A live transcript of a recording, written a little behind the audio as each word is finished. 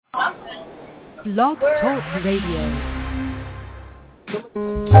Blog Talk Radio.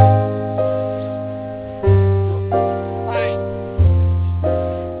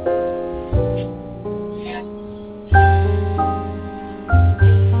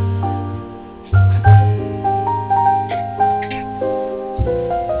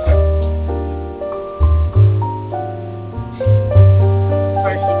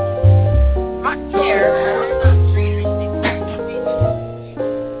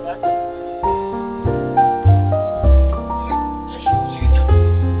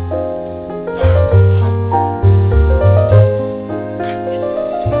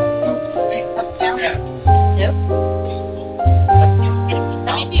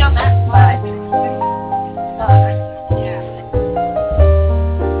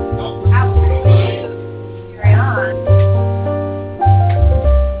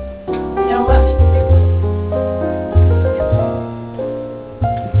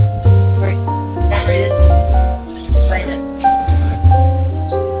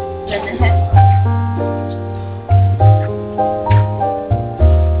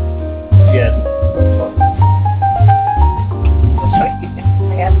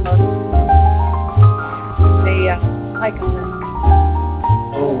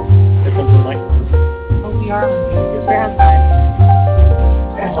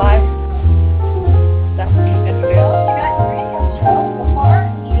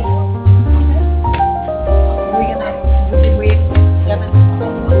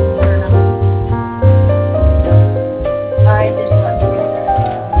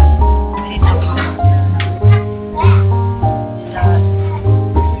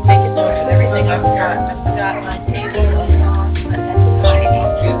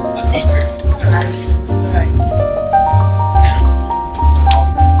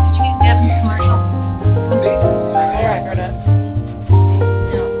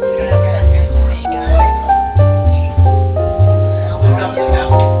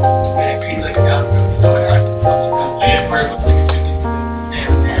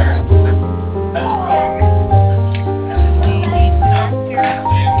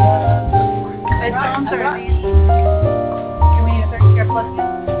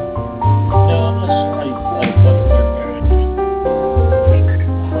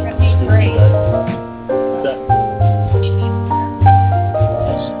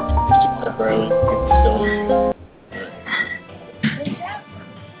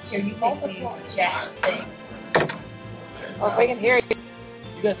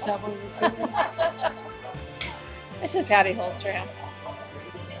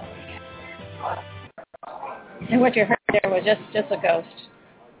 And what you heard there was just a ghost.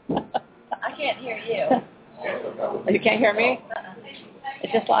 I can't hear you. You can't hear me?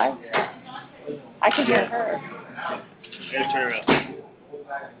 It's just live? I can hear her. Yeah, turn around.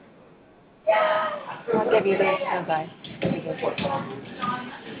 I'll give you this. Bye.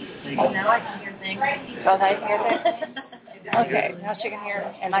 Now I can hear things. Oh, I can hear things? Okay, now she can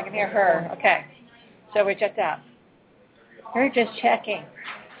hear, and I can hear her. Okay, so we checked out. We're just checking.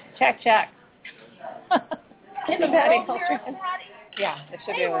 Check. In the Patty. Yeah, it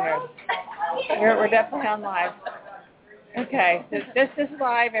should be over here. We're definitely on live. Okay, this is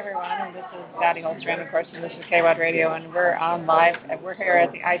live, everyone, and this is Patty Holstrand, of course, and this is KWAD Radio, and we're on live. And we're here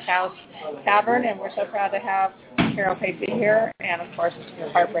at the Ice House Tavern, and we're so proud to have Carol Pacey here, and of course, the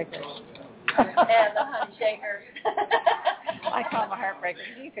Heartbreakers. And the Honey Shakers. I call them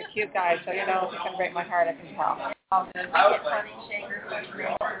Heartbreakers. He's a cute guy, so you know, if he can break my heart, I can tell. We get Honey Shakers,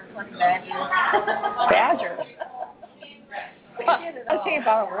 Honey Badgers. Badgers? I was thinking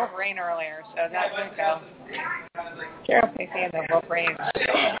about a Wolverine earlier, so that would go. Carol Pacey and the Wolverine.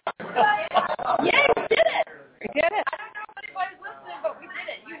 Yeah, we did it! We did it! I don't know if anybody's listening, but we did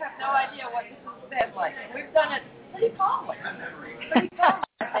it. You have no idea what this has been like. We've done it pretty calmly. I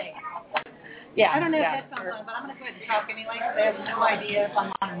think. Yeah. I don't know if that's on, but I'm going to go ahead and talk anyway because I have no idea if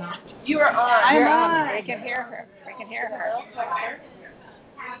I'm on or not. You are on. You're on. We can hear her.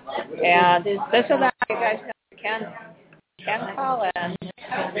 And this is that you guys know can call in.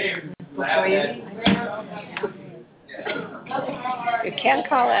 You can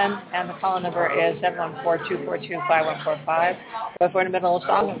call in, and the call number is 714-242-5145. But if we're in the middle of a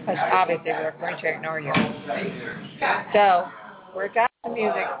song, because obviously we're going to ignore you. So we've got the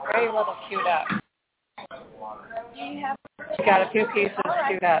music very little queued up. We got a few pieces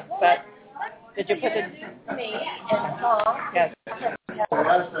queued up, but did you put it? Me and the song. Yes.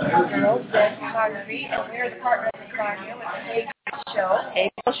 Girls Dead Photography, and we're the partner of the Cardio with the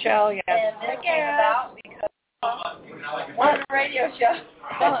Hagel Show, yes. And this came about because on the radio show.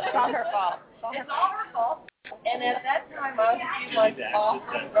 Well, it's not her fault. It's all her fault. And at that time, I was a few months off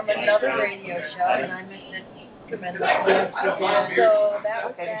from another radio show, and I missed it tremendously. So that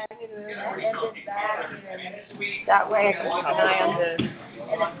was back, and ended back in That way I can keep an eye on the,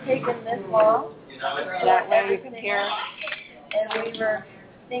 and it's taken this long. that way we can hear. And we were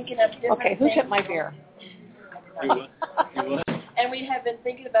thinking of different Okay, who things. took my beer? You what? And we have been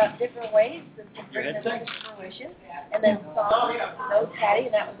thinking about different ways to bring this to fruition. And then songs, no Patty,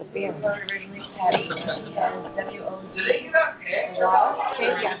 and that was the beer word originally, Patty. She has WOD. Raw.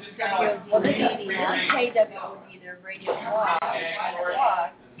 Well, this is KWOD, their radio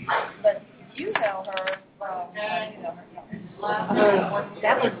blog. But you know her from, you know her.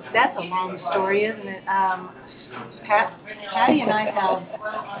 That's a long story, isn't it? Patty and I have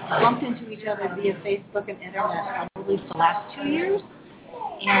bumped into each other via Facebook and internet probably for the last 2 years.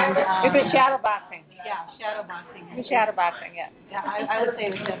 And You've been shadowboxing. Yeah, shadowboxing. You've been shadowboxing, yeah. Yeah, I would say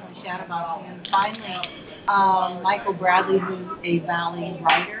it was definitely shadowboxing. And finally, Michael Bradley, who's a Valley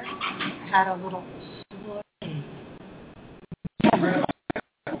writer, had a little story.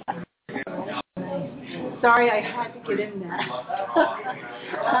 Sorry, I had to get in that.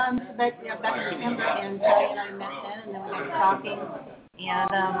 But yeah, back in December, and Patty and I met then, and then we got talking. And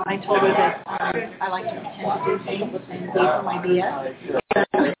I told her that I like to pretend to do things and be for my BS.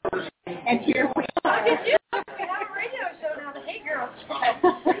 And here we are. Look at you. We have a radio show now, the Hey Girls.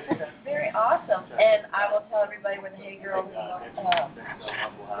 Very awesome. And I will tell everybody where the Hey Girls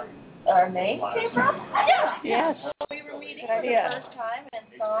our name came from. Yeah. Yes. So we were meeting for the first time, and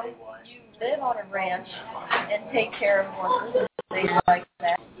saw you live on a ranch and take care of horses and things like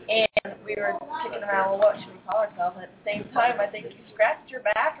that. And we were kicking around, well, what should we call ourselves? And at the same time, I think you scratched your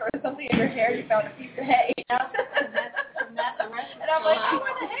back or something in your hair, you found a piece of hay. And I'm like, you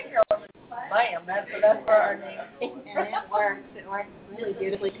were the Hay Girls. Bam, that's where our name came from. And it works. It works really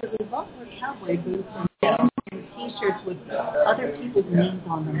beautifully because we both wear cowboy boots and T-shirts with other people's names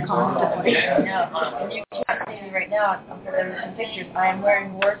on them constantly. No, and you can't see me right now. There's some pictures. I am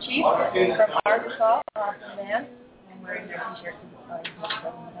wearing War Chief from Arkansas, awesome band. I'm wearing their T-shirt.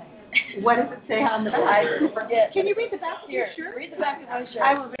 What does it say on the back? I forget. Can you read the back of your Here, shirt? read the back of my shirt.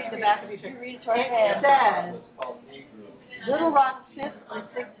 I will read the back of your shirt. You read it to our It fans. says, Little Rock's fifth or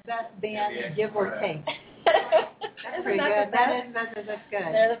sixth best band, give or take. That's pretty good. That's good.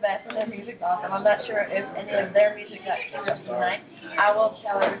 They're the best, and their music's awesome. I'm not sure if any of their music got queued up tonight. I will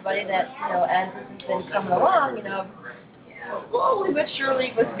tell everybody that, as this has been coming along, slowly but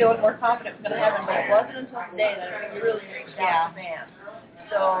surely was feeling more confident it was going to happen, but it wasn't until today that we really reached out to the band.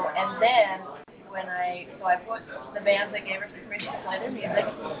 So, and then when I put the bands that gave us permission to play their music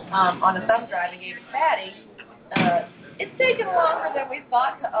on a thumb drive and gave it to Patty. It's taken longer than we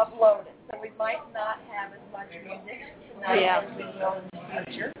thought to upload it, so we might not have as much music tonight as we will in the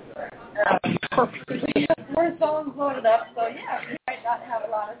future. We have more songs loaded up, so yeah, we might not have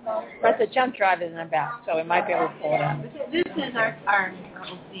a lot of songs. But the jump drive is in the back, so we might be able to pull it out. This is our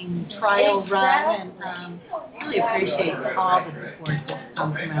opening trial run, and really appreciate all the support that's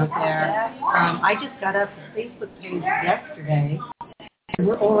come from out there. I just got up the Facebook page yesterday, and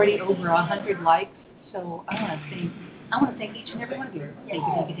we're already over 100 likes, so I want to thank each and every one of you. Thank you.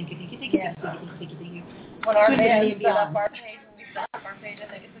 When our band set up our page, I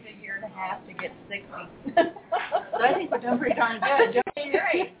think it took a year and a half to get 60. So I think we're doing pretty darn good.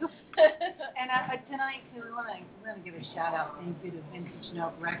 Great. And tonight, too, we want to give a shout out, thank you to Vintage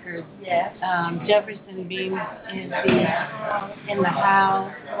Note Records. Yes. Jefferson Beam is in the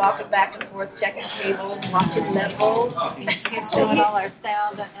house, walking back and forth, checking cables, watching levels. He's doing all our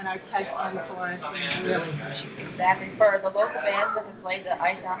sound and our testing for us. And really appreciate it. Exactly. For the local bands that have played the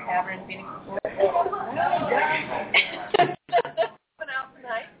Ice House Tavern in Phoenix before. Out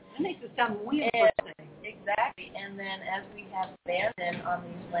tonight. That makes it sound weird. Exactly. And then as we have bands in on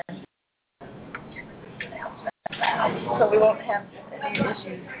these lands, so we won't have any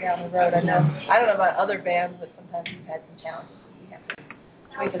issues down the road. I don't know about other bands, but sometimes we've had some challenges. We have to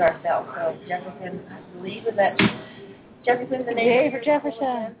tweak it ourselves. So Jefferson, I believe, is that Jefferson's the name for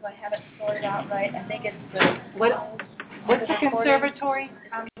Jefferson. So I haven't sorted out right. I think it's the what's the conservatory?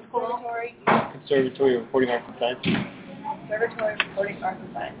 Conservatory of Recording Arts and Science. Conservatory of Recording Arts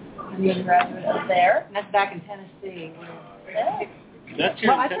and Science. I'm a graduate of there. And that's back in Tennessee. Yeah. That's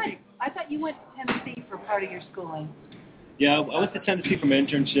here in Tennessee. I thought you went to Tennessee for part of your schooling. Yeah, I went to Tennessee for my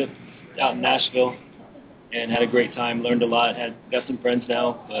internship out in Nashville and had a great time. Learned a lot. Got some friends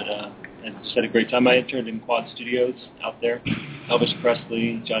now, but I just had a great time. I interned in Quad Studios out there. Elvis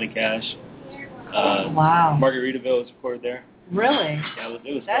Presley, Johnny Cash. Wow. Margaritaville was recorded there. Really? Yeah,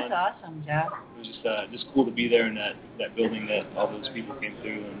 it was That's fun. awesome, Jeff. It was just cool to be there in that building that all those people came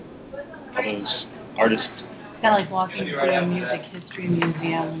through and all those artists It's kind of like walking through a music history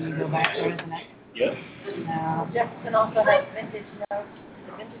museum when you go back there, isn't it? Yep. Jefferson also has Vintage Notes,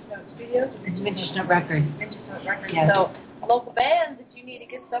 the Vintage Note Studios. Vintage Note Records. Vintage Note Records. Yes. So, local bands, if you need to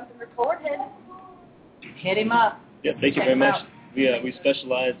get something recorded, hit him up. Yeah, thank you Check very them much. out. We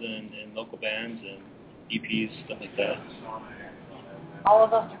specialize in local bands and EPs, stuff like that. All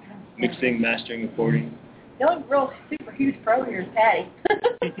of us are kind of Mixing, mastering, recording. The only real super huge pro here is Patty,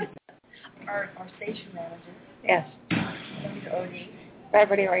 our station manager. Yes. WOD.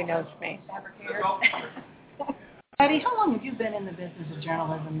 Everybody already knows me. Fabricator. Patty, how long have you been in the business of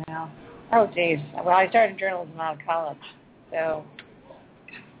journalism now? Oh, geez. Well, I started journalism out of college, so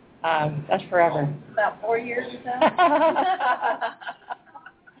that's forever. About 4 years or so.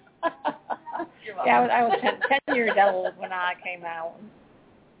 Yeah, I was 10 years old when I came out.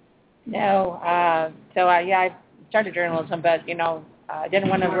 No, I started journalism, but, I didn't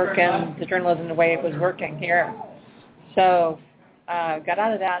want to work in the journalism the way it was working here. So got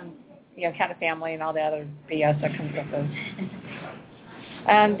out of that and, kind of family and all the other BS that comes with it.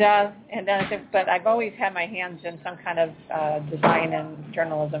 And then I said, but I've always had my hands in some kind of design and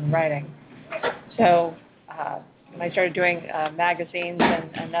journalism writing. So when I started doing magazines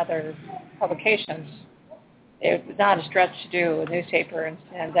and other publications, it was not a stretch to do a newspaper.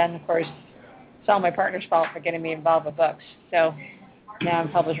 And then, of course, it's all my partner's fault for getting me involved with books. So now I'm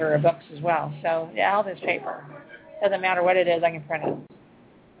publisher of books as well. So, yeah, all this paper. Doesn't matter what it is, I can print it.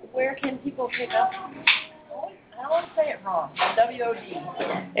 Where can people pick up? I don't want to say it wrong.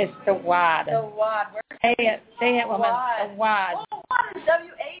 WOD. It's the WAD. The WAD. Say it, woman. The WAD. Oh, WAD is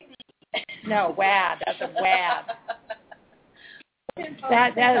WAD. No, WAD. That's a WAD.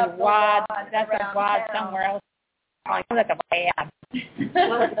 That is WAD. That's a WAD somewhere else. Oh, like a WAD.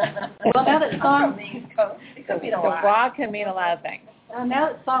 Well, now that Song, the WAD can mean a lot of things. now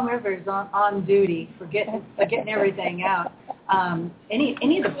that Song River is on duty for getting everything out, any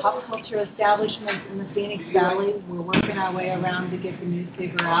of the pop culture establishments in the Phoenix Valley, we're working our way around to get the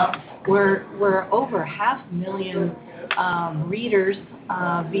newspaper out. We're over 500,000 readers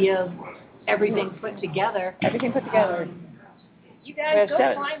via everything put together. Everything put together. You guys go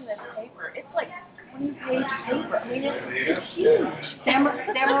find this paper. It's like 20-page paper. I mean, it's huge.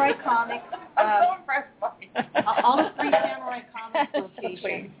 Samurai Comics. I'm so impressed by it. All the 3 Samurai Comics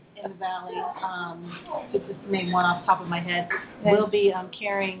locations in the valley, just to name one off the top of my head, will be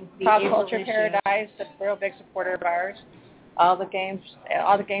carrying the Pop April Culture issue. Paradise, a real big supporter of ours. All the game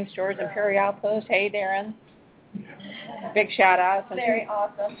stores, Imperial Outpost. Hey, Darren. Big shout out. Very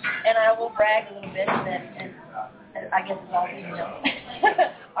awesome. And I will brag a little bit and I guess it's all female.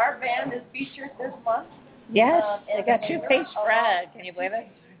 Our band is featured this month. Yes, they got 2-page spread. Can you believe it?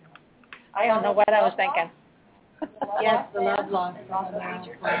 I don't know what I was thinking. Yes, the Love Lost. Also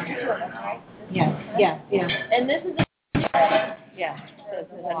featured. Right? Yes. And this is Yeah, this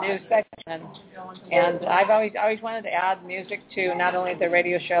is a new section, and I've always wanted to add music to not only the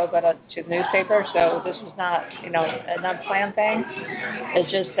radio show but to the newspaper. So this was not, an unplanned thing.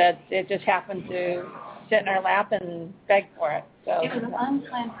 It's just that it just happened to sit in our lap and beg for it. So it was an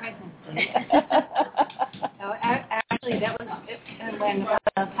unplanned pregnancy. No, actually, that was when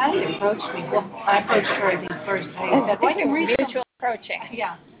Patty approached me. Well, I approached her, I think, first. I said, "Why can read mutual approaching?"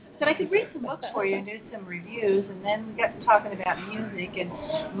 Yeah. Said I could read some books for you and do some reviews, and then we got to talking about music. And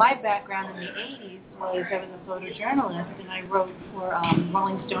my background in the 80s was I was a photojournalist, and I wrote for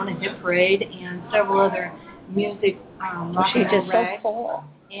Rolling Stone and Hit Parade and several other music rock and roll rags. So cool.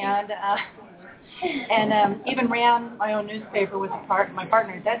 And even ran my own newspaper with my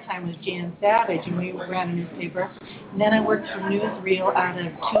partner at that time was Jan Savage, and we ran a newspaper. And then I worked for Newsreel out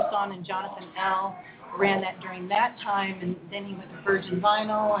of Tucson, and Jonathan L. ran that during that time, and then he went to Virgin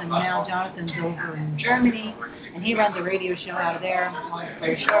Vinyl, and now Jonathan's over in Germany, and he runs a radio show out of there, long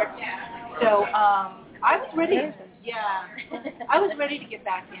story short. So I was ready. I was ready to get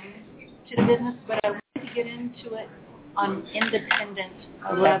back into the business, but I wanted to get into it on independent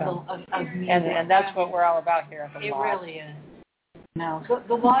level of music. And that's what we're all about here at the It WAD. really is. No,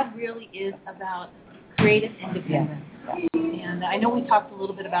 the WAD really is about creative independence. Yeah. And I know we talked a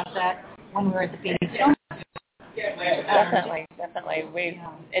little bit about that when we were at the Phoenix Film. Definitely.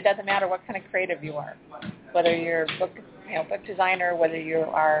 It doesn't matter what kind of creative you are, whether you're book designer, whether you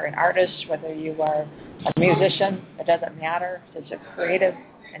are an artist, whether you are a musician. It doesn't matter. It's a creative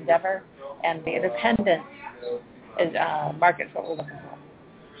endeavor, and the independent is market what we're looking for.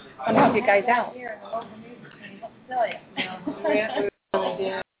 I'm help you guys out. Here in the local music scene, let me tell you. We really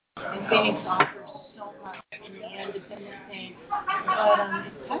do. And Phoenix offers so much in the independent scene. But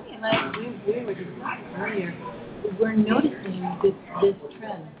it's funny, like we were discussing earlier, we're noticing this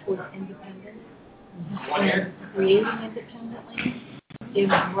trend towards independence. And creating independently is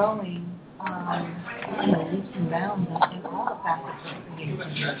growing leaps and bounds in all the facets of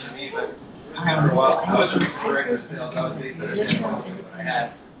creativity. Musicians, independent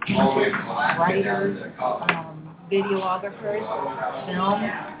painters, writers, videographers, film.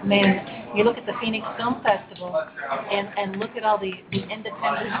 I mean, you look at the Phoenix Film Festival and look at all the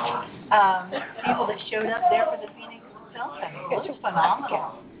independent people that showed up there for the Phoenix Film Festival. It was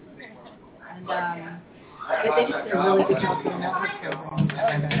phenomenal. And they just did a really good job with another program.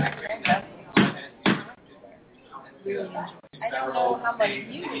 Really enjoyed. I don't know how much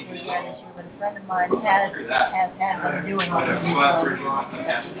music was there this year, but a friend of mine has had them doing all the music.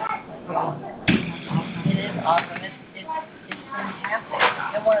 It is awesome. It's fantastic.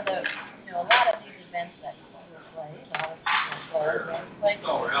 And one of the, a lot of these events that people play, a lot of people play,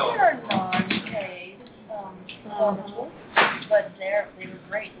 they're non-paid performances, but they were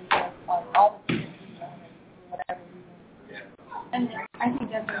great. All the things we done and whatever reason. And I think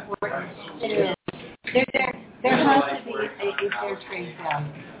that's important too. There has to be a fair trade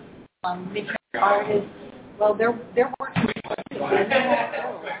value. Because artists, well, they're working with they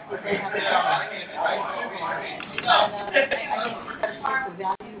have a job. And I think you got to put the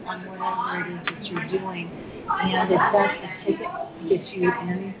value on whatever it is that you're doing. And if that's a ticket to get you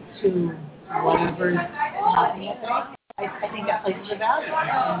into whatever's happening at the moment, I think that places a value.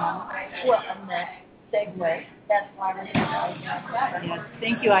 Well, and that segue, that's why we're here at Americana. Yes,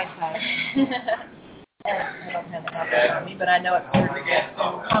 thank you, iPad. And I don't have it up on me, but I know it's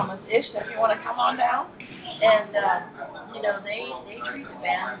Thomas-ish, so if you want to come on down. And, they treat the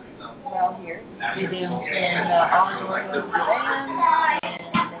band well here. They do. And all the doors are open to the band, and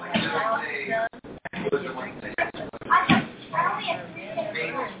they have sound done, and they give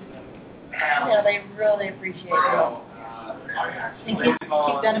drinks. They really appreciate it. And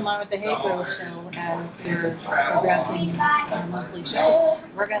keep that in mind with the Hey Girl Show as they're progressing our monthly show.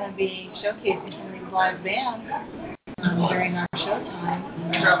 We're going to be showcasing some of these live bands during our showtime.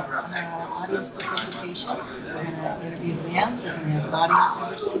 Audience participation. We're going to interview bands. We're going to have audience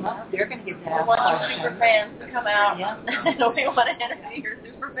members come up. They're going to get to ask questions. We want questions. super fans to come out. Yeah. And we want to interview your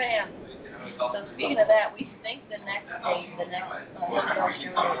super fans. So speaking of that, we think the next show is in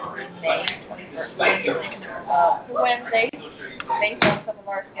May 21st, Wednesday, based on some of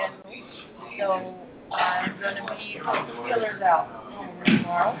our schedules. So I'm going to be putting feelers out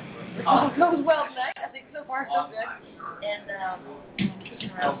tomorrow. If all goes well tonight, I think so far so good. And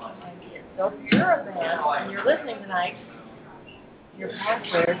kicking around some ideas. So if you're a band and you're listening tonight, your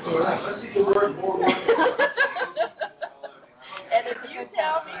password is. And if you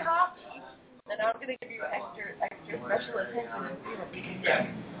tell me hockey, then I'm going to give you extra special attention and see what we can do.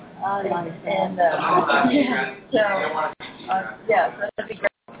 And so that'd be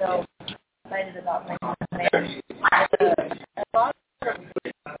great. So excited about bringing the band. A lot of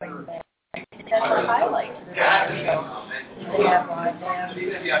that's a highlight to the show. They have live bands. I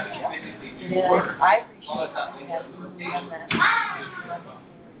appreciate that we have done that.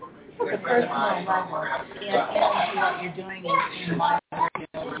 The personal level and what you're doing in live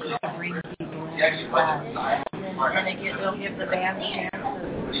radio to bring people in. And it'll give the band a chance to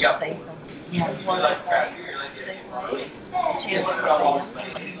say something. Yeah. As well as they play, a chance to say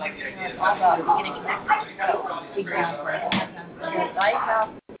something. It's all about getting connected. Exactly. The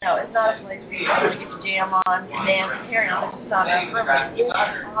Lighthouse, it's not a place where you really get to jam on, dance, and carry on. It's just not a room. It's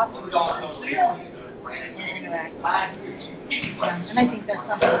awesome to hear and interact. And I think that's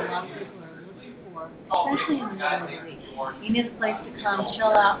something a lot of people are looking for, especially in the middle of the week. You need a place to come,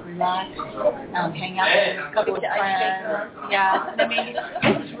 chill out, relax, hang out with a couple of friends. Yeah, and I mean,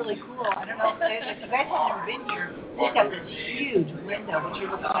 this is really cool. I don't know if you guys have never been here. They've got this huge window, but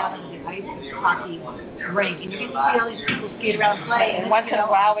you're looking out into the ice hockey rink, and you get to see all these people skate around and play. And once in a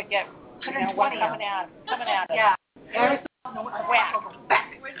while we get 120 one coming out. Yeah. Every whack.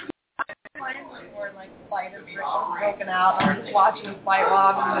 Or like fight is broken out, or just watching a fight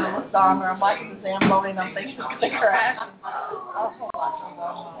while I'm in the middle of a song, or I'm watching the Zamboni and I'm thinking it's going to crash. A whole lot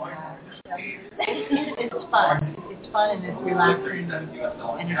of It's fun. It's fun and it's relaxing and it's a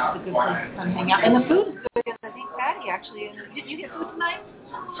good place to come hang out. And the food is good because I think Patty actually, did you get food tonight?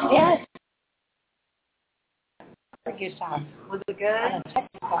 Yes. You saw. Was it good?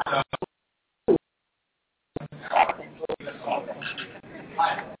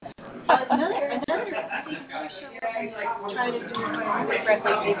 Another show I try to do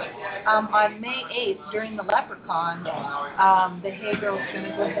correctly is on May 8th during the Leprechaun, the Hey Girl's going to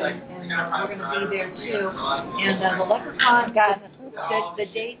go ahead and we're going to be there too. And the Leprechaun, the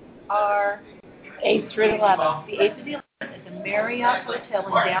dates are 8th through the 11th. The 8th to the 11th at the Marriott Hotel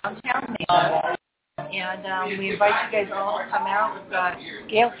in downtown Mesa. And we invite you guys all to come out. We've got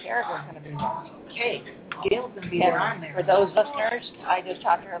Gail Carrigan's going to be there. Kate. Gail's going to be there on there. For those listeners, I just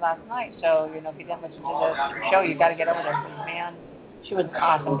talked to her last night, so, if you didn't listen to the show, you got to get over there. Because, man, she was an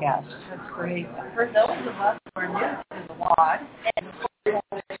awesome guest. That's great. For those of us who are new to the WAD, and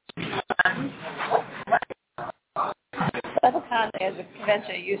Leprechaun is a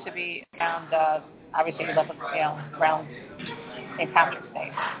convention. It used to be around, obviously, around St. Patrick's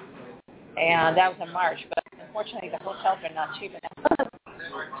Day. And that was in March, but unfortunately the hotels are not cheap enough.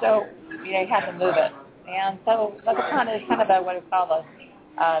 So they had to move it. And so Leprechaun is kind of what we call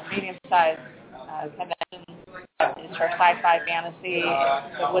a medium-sized convention. It's for sci-fi fantasy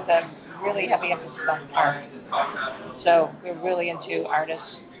with a really heavy emphasis on art. So we're really into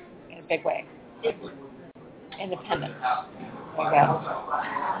artists in a big way. Independence. There you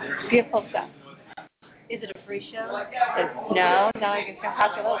go. Beautiful stuff. Is it a free show? No, it can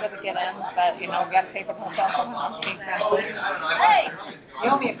cost you a little bit to get in, but, we got to pay for the hotel. Hey, you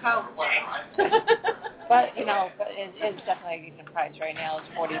owe me a Coke. But it's definitely a decent price. Right now it's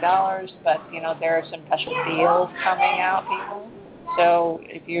 $40, but, there are some special deals coming out, people. So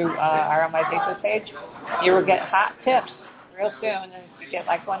if you are on my Facebook page, you will get hot tips real soon, and you get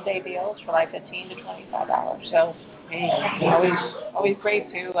like one-day deals for like $15 to $25. So always great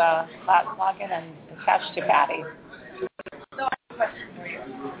to log in and attach to Patty. so I have a question for you.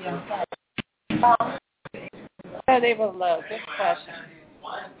 So they will load. Good question.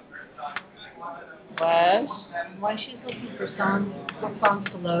 Was? While she's looking for songs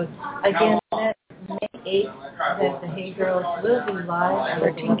to load, again, that May 8th, that the Hey Girls will be live at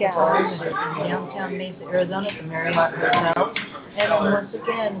 13 Gallons. in downtown Mesa, Arizona at the Marriott Hotel. And then once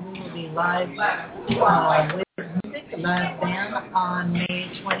again, we will be live with music, the live band, on May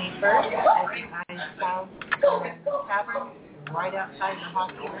 21st at the Ice South Tavern, right outside the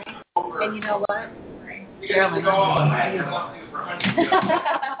hockey rink. And you know what? Carolyn, so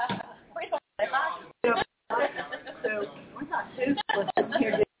we're not toothless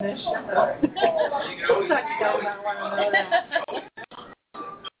here doing this show. We'll talk to y'all about one another.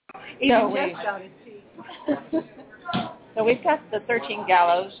 Even Jeff got his teeth. So we've got the 13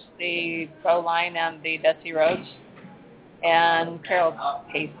 Gallows, the Bowline, and the Dusty Roads, and Carol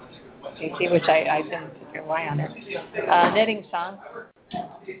Casey, which I didn't put your Y on there. Knitting Song.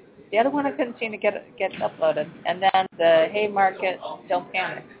 The other one I couldn't seem to get uploaded. And then the Haymarket Don't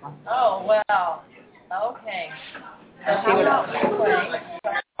Panic. Oh, well. Okay. So See what else.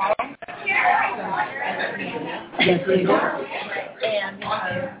 And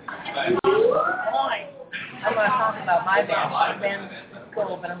I'm going to talk about my band. My band's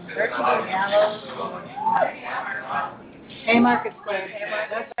cool, but I'm 13 Gallows. Haymarket Square.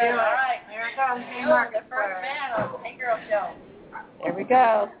 That's good. All right. Here it comes, Haymarket The first Square. band on the Hey Girl Show. There we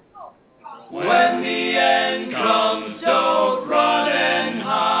go. When the end comes, don't run and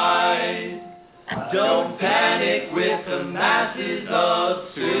hide. Don't panic with the masses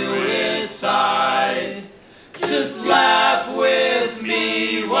of suicide. Just laugh with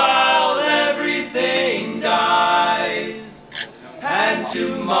me while everything dies. And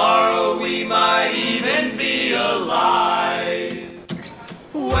tomorrow we might even be alive.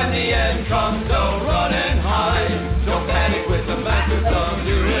 When the end comes, don't run and hide. Don't panic with the masses of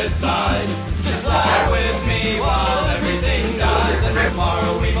suicide. Just laugh with me while everything dies. And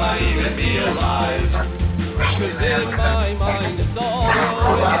tomorrow we might even be alive. 'Cause in my mind it's all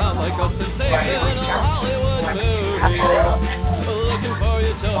around like a sensational Hollywood movie. Looking for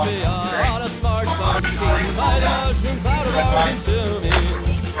utopia on a smartphone screen. My ocean cloud around to me.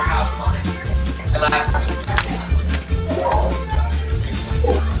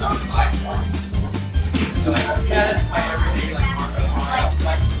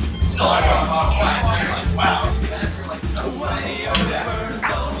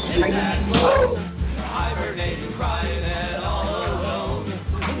 Hibernating, crying and all alone.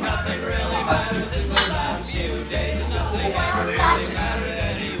 Nothing really matters in the last few days. Nothing ever really mattered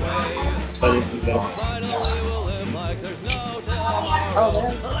anyway. Finally we'll live like there's no tomorrow.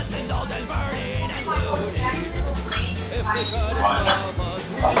 Let's indulge in burning and looting. If they try to stop us,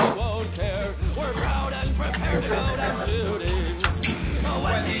 we won't care. We're proud and prepared to go down shooting.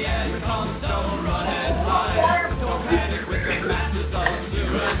 When the end comes, don't run and hide. Don't panic with the masses of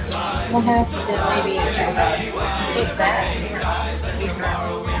suicide. We'll have to maybe put that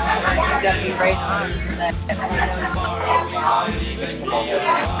W right on that.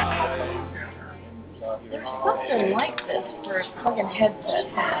 There's something like this for a plug-in headset.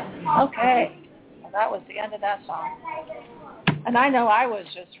 Okay. Well, that was the end of that song. And I know I was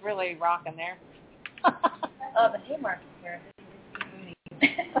just really rocking there. The Haymarket here.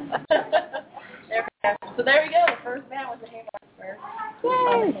 They're So there we go. The first band was the Haymarket Square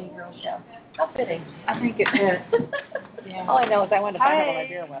on the Hey Girl Show. How fitting. I think it is. Yeah. All I know is I wanted to find out what my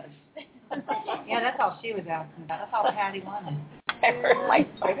beer was. Yeah, that's all she was asking about. That's all Patty wanted. I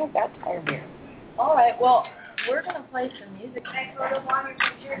got that tire beer. All right. Well, we're gonna play some music, and we're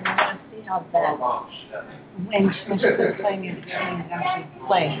gonna see how that. When she says play music, she means actually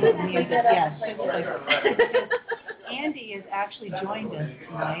play music. Yeah, she's like. Andy has actually joined us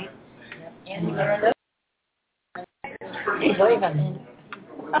tonight. Andy Miranda. He's leaving.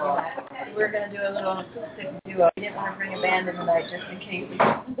 We're going to do a little acoustic duo. We didn't want to bring a band in tonight just in case we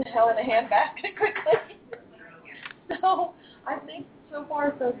get the hell in a hand back quickly. So I think so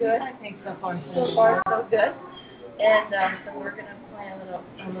far so good. I think so far so good. And so we're going to play a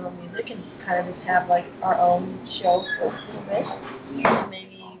little music and kind of just have like our own show for a little bit. And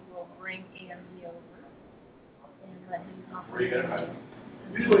maybe we'll bring Andy over and let him talk a little bit.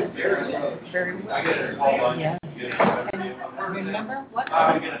 Very well. Yeah. And remember what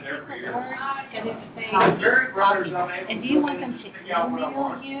word did it say? Hockey. And do you want them to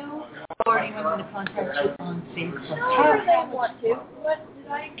email you, or do you want them to contact you on Facebook? However they want to. What did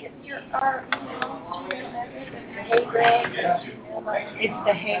I get our email? Hey Greg. It's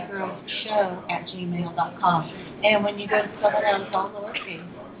the heygirlshow@gmail.com. And when you go to spell it out, it's all lowercase.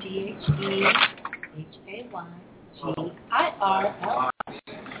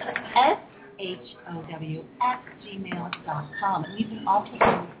 THEHayShow@gmail.com. And you can also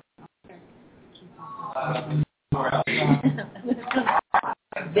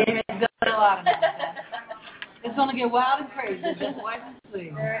There's a lot of that. It's going to get wild and crazy. Just wait and see.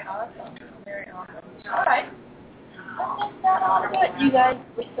 Very awesome. Very awesome. All right. I think that ought to do it. You guys,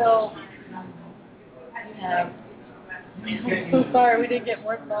 we're so... I'm so sorry we didn't get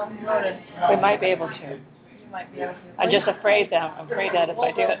more songs loaded. We might be able to. You might be able to. I'm just afraid that if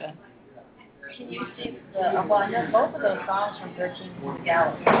I do it, then. Can you see well, I know both of those songs from 13 to the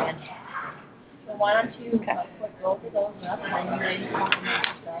Gallows are fantastic. So why don't you put both of those up and then you ladies talk about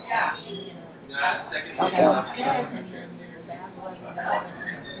yourself and, you know, and then the band will let you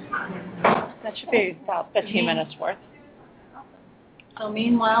know. That should be about 15 minutes worth. So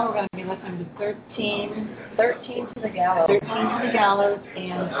meanwhile, we're going to be listening to 13 to the Gallows. 13 to the Gallows, and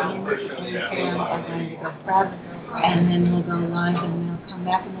Andy and Karen are going to go prep, and then we'll go live, and they'll come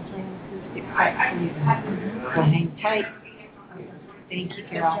back and we'll play an acoustic set for you guys. So hang tight. Thank you,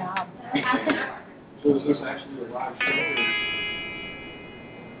 Carol. Good job. So is this actually a live show?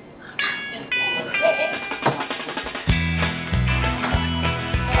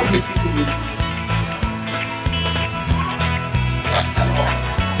 How many people did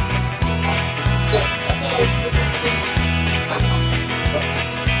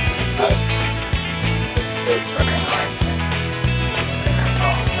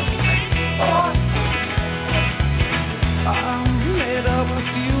I'm made up of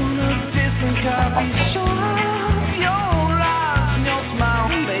units and copies. Show your eyes and your smile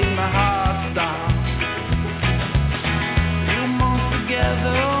made my heart stop. You moved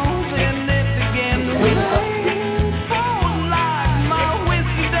together, then it began to rain. Falls like my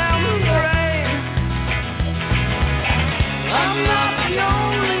whiskey down the drain. I'm not the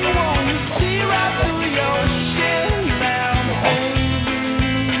only one to see right through your shit now, baby.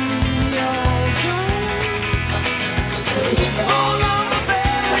 All of the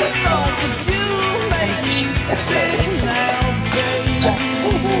bad songs that you made me sing now, baby,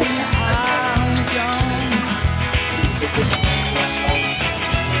 I'm gone.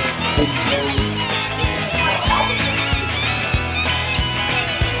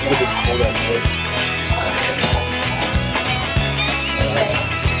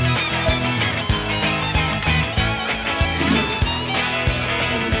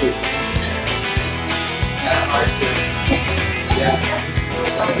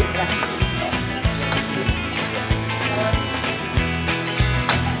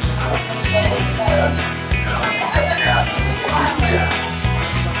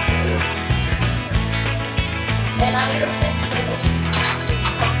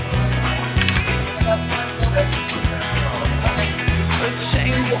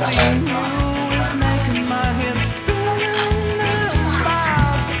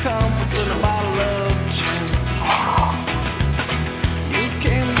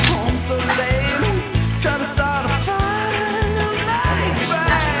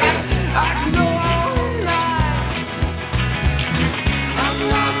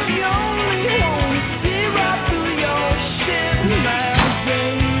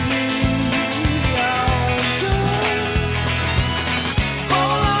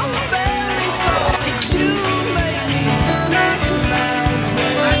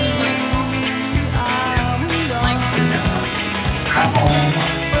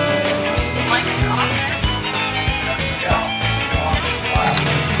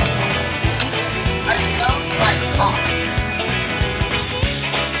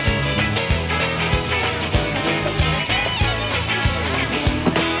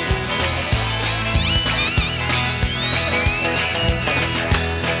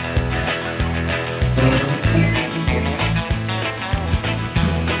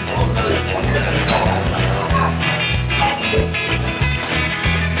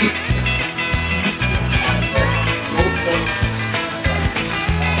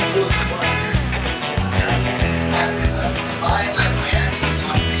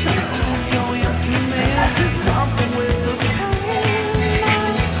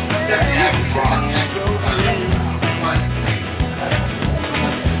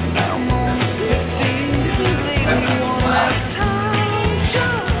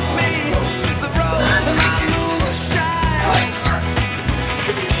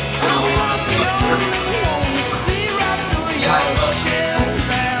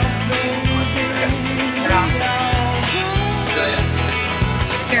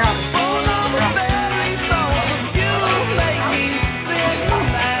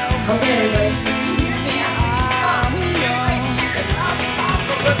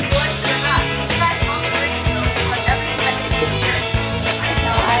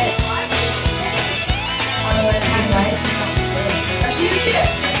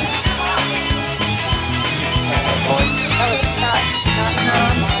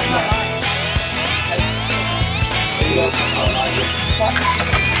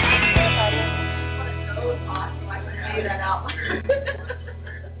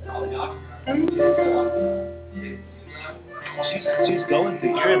 She's going to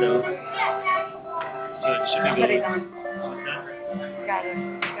here though. So it should be Somebody's good. on. What's that?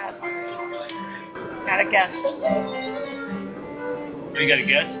 Got a guest. You got a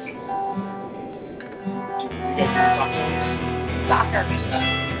guest? You got Soccer.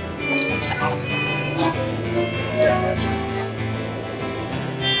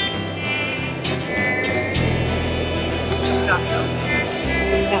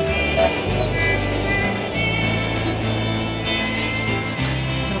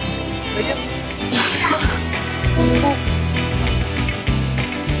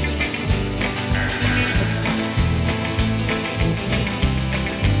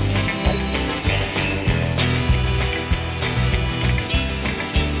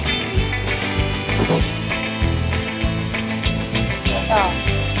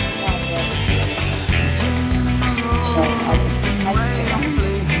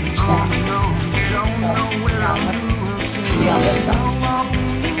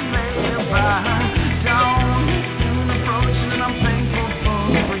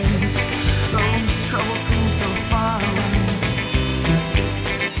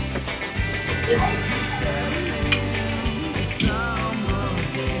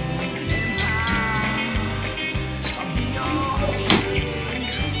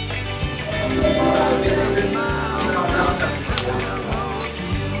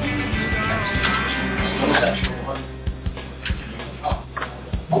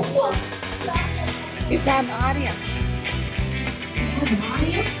 You've got an audience.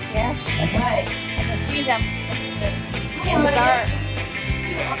 Yes. Right. I can see them in the dark.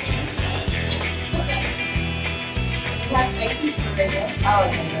 Oh,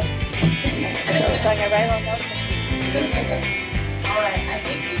 okay. Looks like I write on notes. All right. I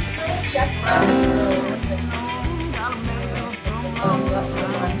think we should check around.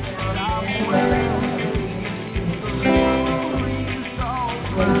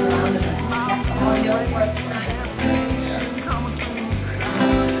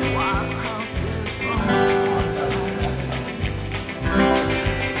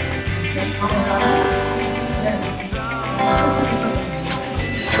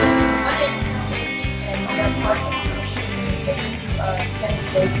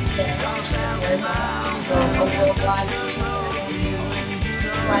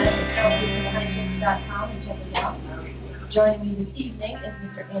 And check it out. Joining me this evening is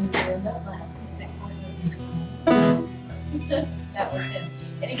Mr. Andy Linda. That was him.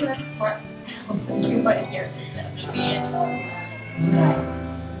 And he put up a smart you might hear that should be it.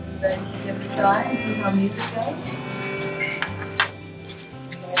 Ready to give it a try and see how music goes?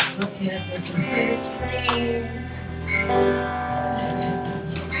 Looking at the computer screen.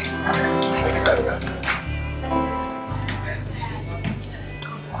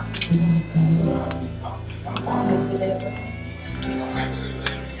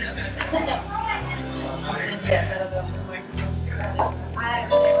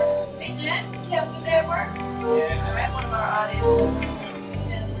 Hey Jen, you have a good day at work? Yeah. Right, one of our audience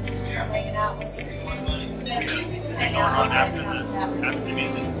hanging out with us. Going on after the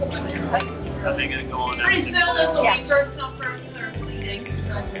music? Are they going to go on after Pretty soon this will be first come first served leading.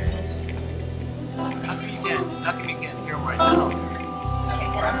 How come you can't hear them right now?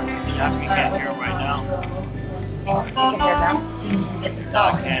 How come you can't hear them right now? You can hear them. No,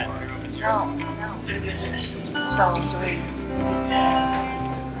 I can't. So,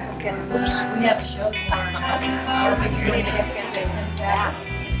 We have a show tomorrow. we need to get into that.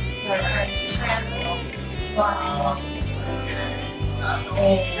 We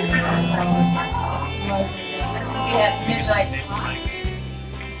have midnight.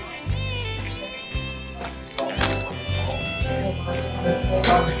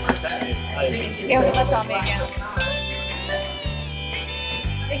 Yeah, let's all make it.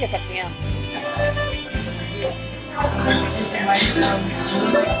 I think it's at the end.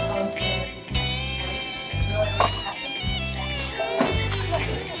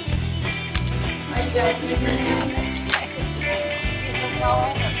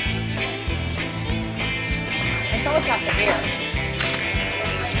 It's always not the beer.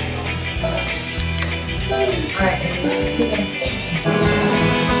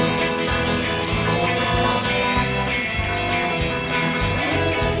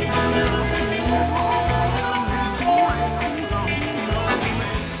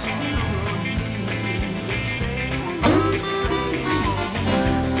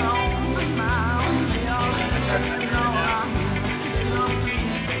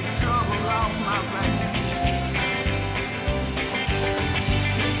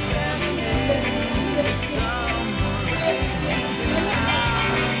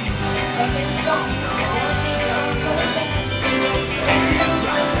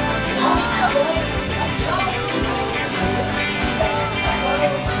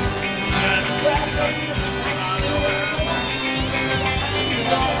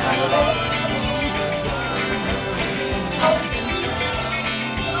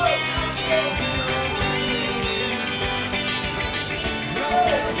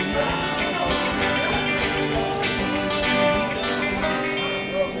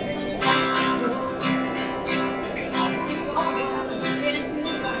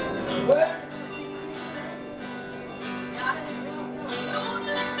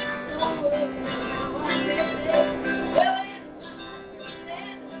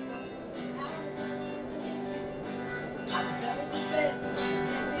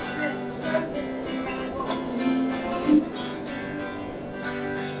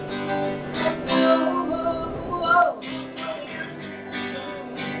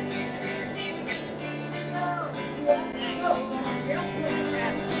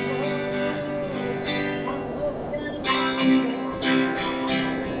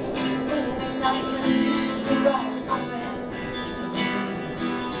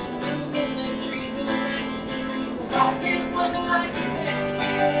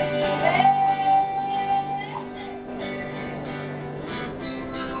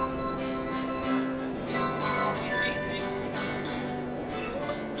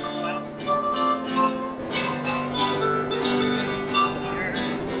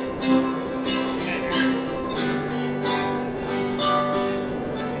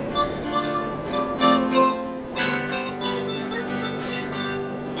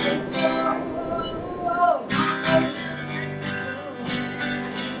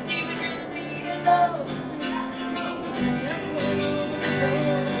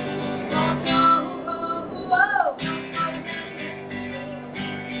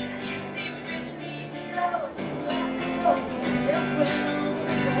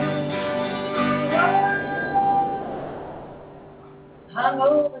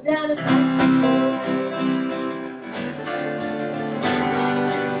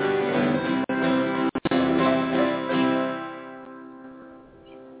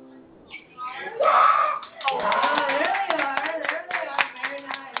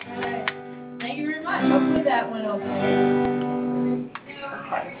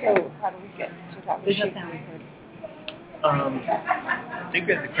 So how do we get to that? There's no sound. I think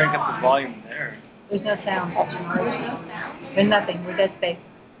we have to crank up the volume there. There's no sound. There's nothing. We're dead space.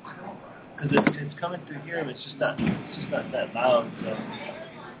 Because it's coming through here, and it's just not that loud. So.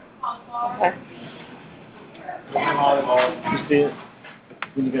 Okay. You see it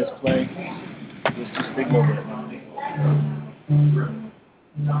when you guys play. It's just signal bit.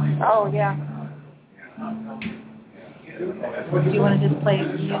 Oh yeah. Do you want to just play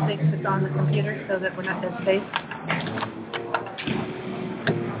music that's on the computer so that we're not dead space?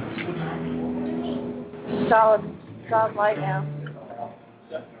 Solid light now.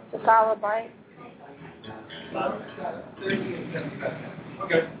 It's a solid light.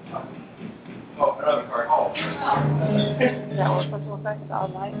 Okay. Is that what it's supposed to look like?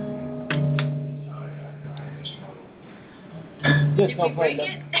 Solid light? Just go play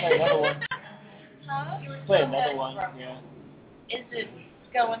another one. Play another one, yeah. Is it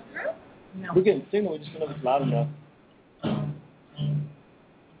going through? No. We're getting signal, we just don't know if it's loud enough.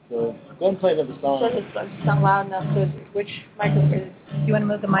 So go and play another song. So it's not loud enough. So which microphone? Do you want to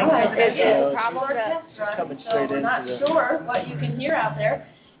move the mic? Is the problem that It's coming So straight we're into not the... sure what you can hear out there.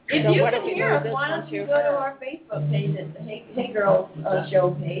 If So you what can if we hear move us, this why one don't you to go to her? our Facebook page at the Hey Girls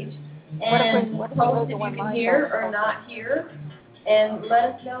show page What if and we move post the if one you can line hear down? or not hear, and let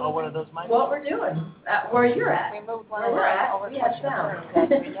us know one of those mics? what we're doing, where you're at. We moved one Where of we're them at, over we have towards the sound. curve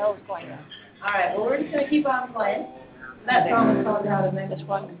that we know is going on. All right, well, we're just going to keep on playing. That song is called How to Make This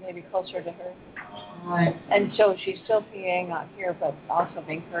one maybe closer to her. All right. And so she's still PAing out here, but also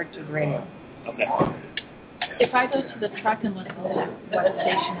being heard through the radio. Okay. If I go to the truck and look at what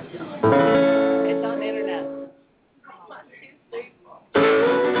station it's on. It's on the internet.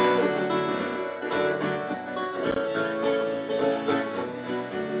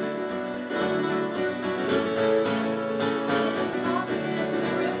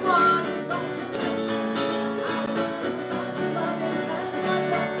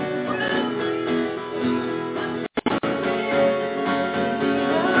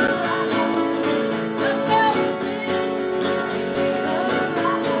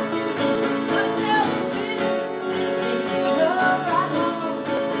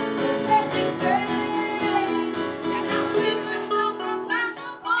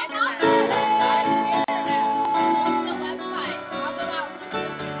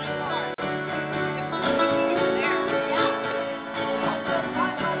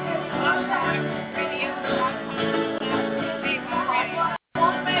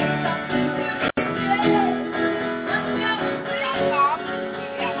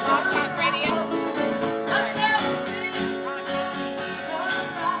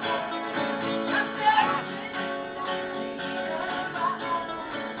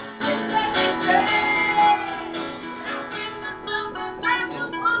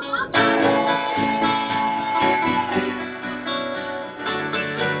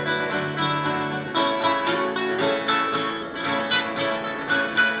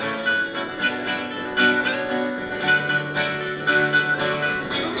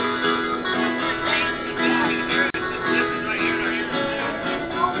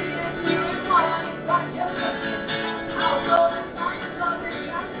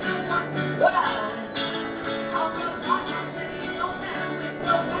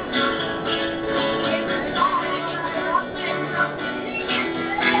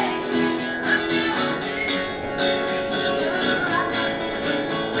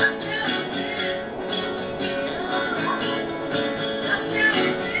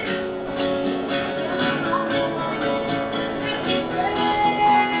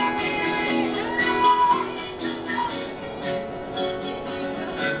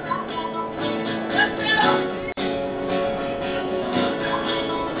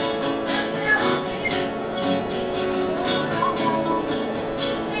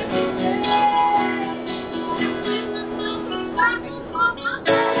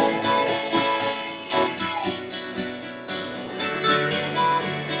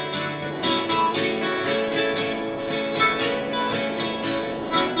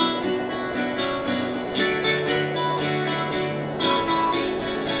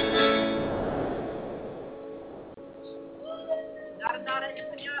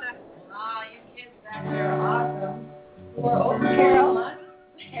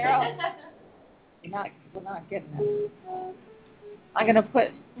 We're not getting it. I'm gonna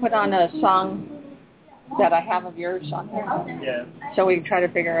put on a song that I have of yours on there. Yeah. So we can try to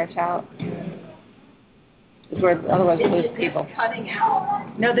figure us out. Because otherwise we lose people. Cutting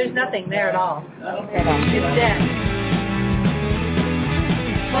out. No, there's nothing there at all. Okay. It's dead.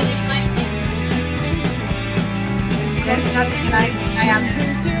 There's nothing tonight. I have.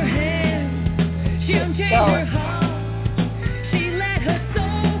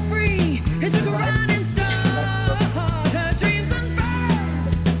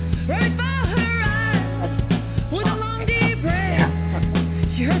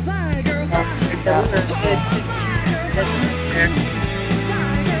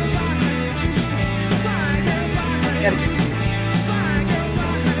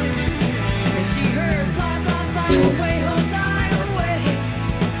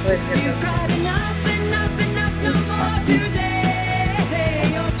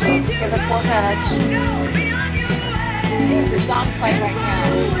 Give us 4 minutes. Your song's playing right now.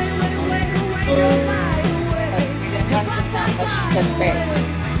 But you didn't run the sound, that's great.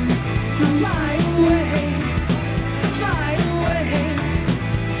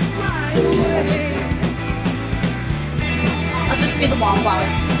 I'll just be the wallflower.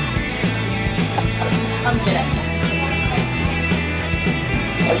 I'm kidding.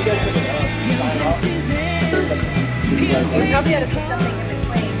 Are you guys going to sign off? We probably ought to put something in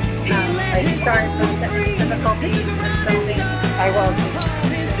between. Like start with technical difficulties or something. I will just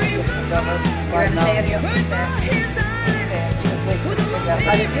over. We're going to say it here.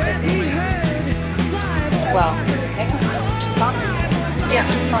 Well, hang on. Yeah.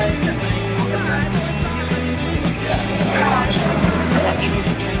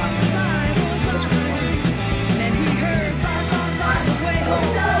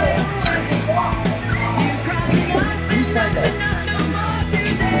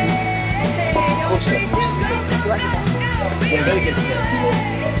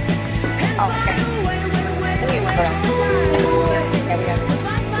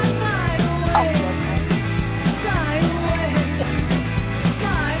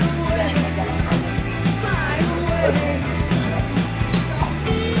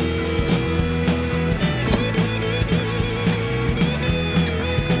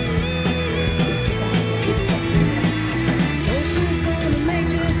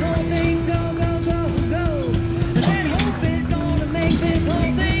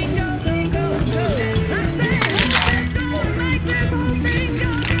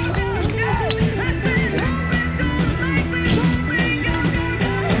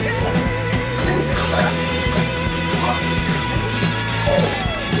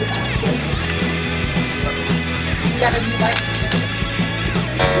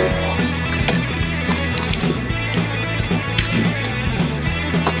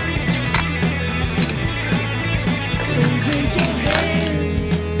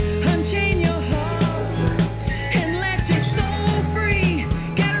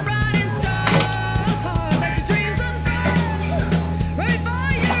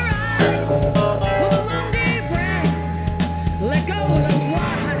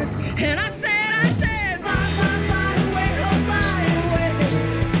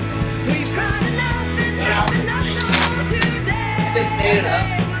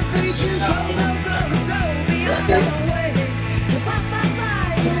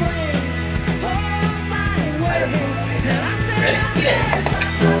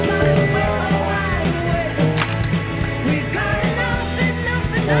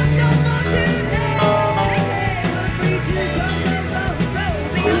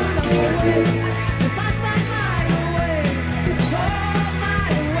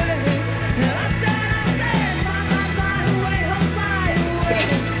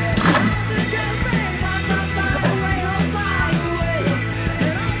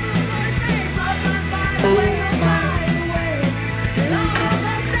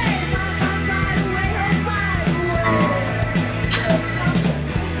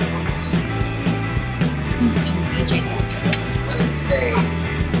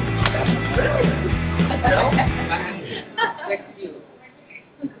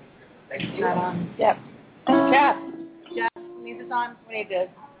 Yep. Jeff, leave this on. We need the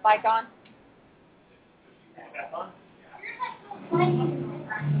mic on.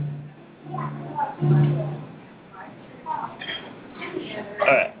 All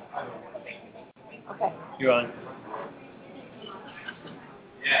right. Okay. You're on.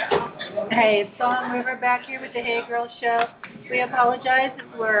 Hey, it's Dawn. We're back here with the Hey Girls Show. We apologize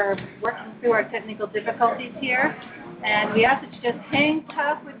if we're working through our technical difficulties here, and we ask that you just hang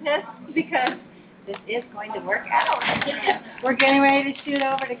tough with this because this is going to work out. We're getting ready to shoot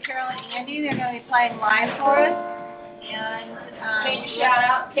over to Carol and Andy. They're going to be playing live for us. And Can you shout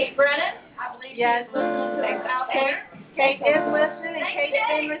out Kate Brennan? I believe yes, she's listening out there. Kate is listening, and Kate's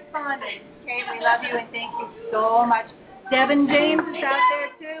been responding. Kate, we love you and thank you so much. Devin James is out there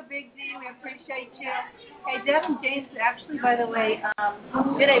too. Big D, we appreciate you. Hey, Devin James actually, by the way,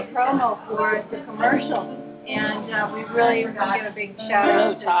 did a promo for the commercial And we really want to give a big shout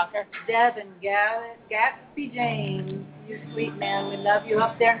out to Deb and Gatsby James. You sweet man. We love you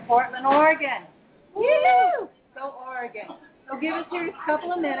up there in Portland, Oregon. Woo! Go Oregon. So give us here a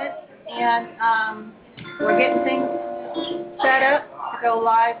couple of minutes, and we're getting things set up to go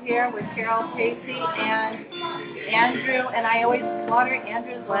live here with Carol Pacey and Andrew, and I always slaughter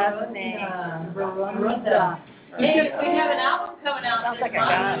Andrew's last name. Verunda. Hey, we have an album coming out. Sounds like a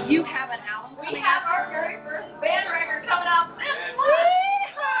guy. You have an album We coming have out? our very first band record coming out this month.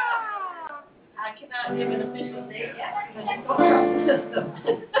 Yeehaw! I cannot give an official date yet because it's going through the system.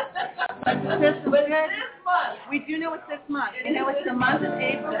 But this month. We do know it's this month. We know it's the month of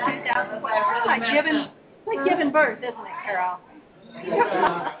April 2012. It's like giving birth, isn't it, Carol?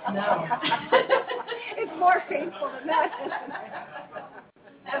 No. It's more painful than that, isn't it?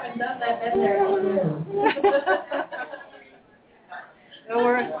 Haven't done that, been there. So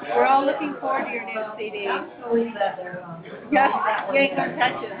we're all looking forward to your new CD. We'll leave that there. Yes, you ain't gonna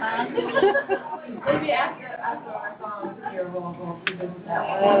touch it, huh? Maybe after our song here, we'll revisit that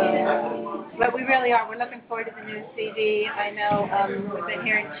one. But we really are. We're looking forward to the new CD. I know we've been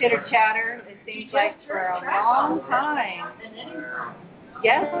hearing chitter chatter, it seems like, for a long time.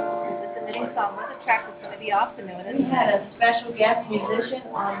 Yes, it's a knitting song. What's the track that's going to be off the note? We had a special guest musician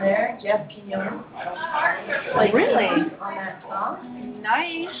on there, Jeff Quinones. Really? On that song.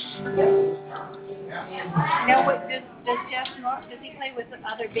 Nice. Now, what does Jeff North, does he play with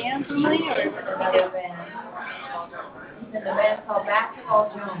other bands really, or what does he do? Another band. He's in the band called Basketball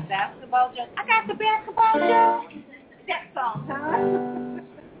Jones. Basketball Jones. I got the Basketball Jones. That song, huh?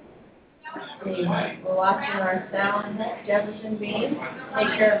 We're watching our sound, Jefferson Bean.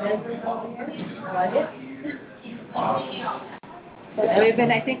 Take care of business over here. I like it.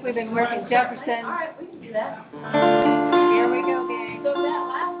 I think we've been working Jefferson. All right, we can do that. Here we go, gang. So that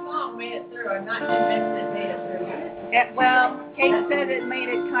last song made it through. I'm not convinced it made it through. Well, Kate said it made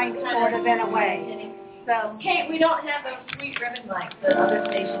it kind of, sort of, in a way. So, Kate, we don't have those sweet ribbon lights that other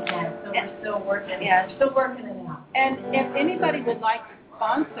stations have, so we're still working. Yeah. Still working it out. and if anybody would like to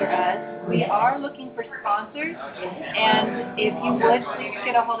sponsor us, we are looking for sponsors. And if you would, please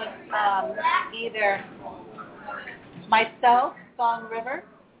get a hold of either myself, Song River,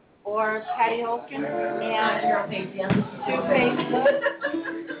 or Patty Holstrom, and through Facebook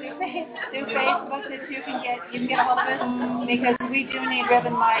that you can get a hold of us, because we do need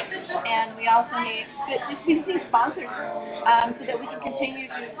ribbon mics, and we also need sponsors so that we can continue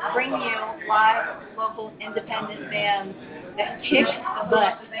to bring you live local independent bands that kick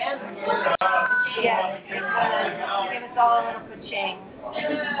butt. Yes, give us all a little ka-ching.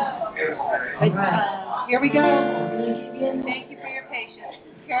 But here we go. Thank you for your patience.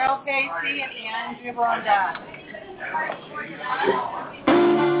 Carol Pacey and Andrew Blondot.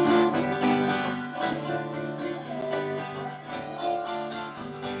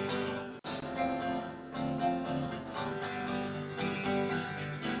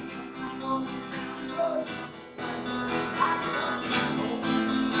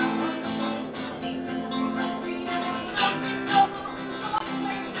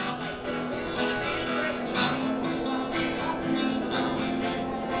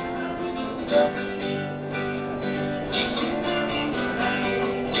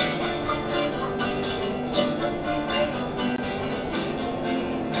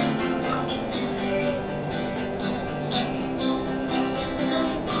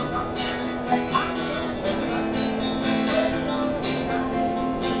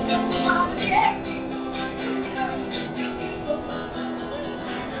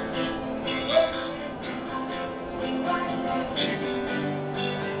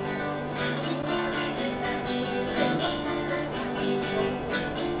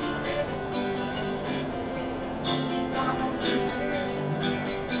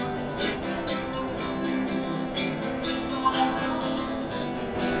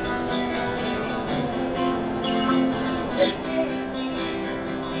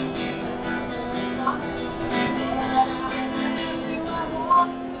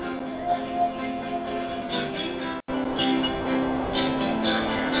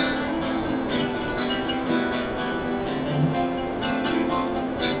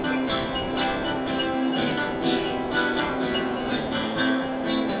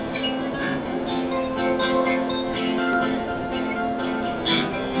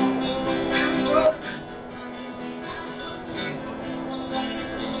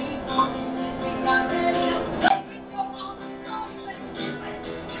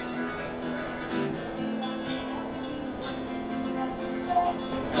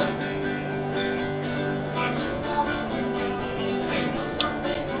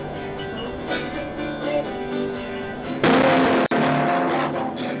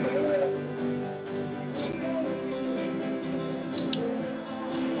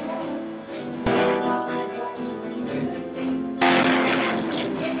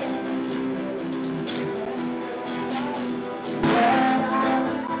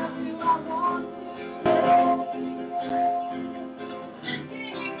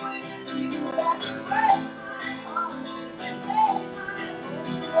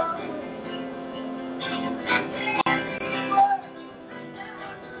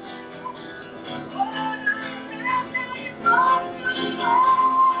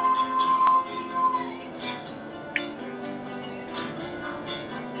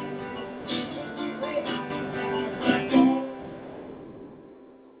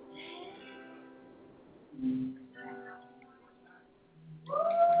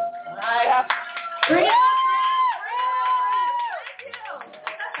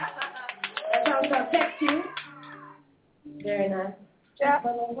 Jeff?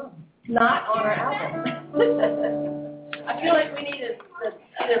 Not on our album. I feel like we need to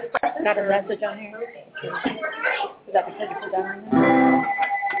either press it Got a or... message on here? Is that because you put that on there?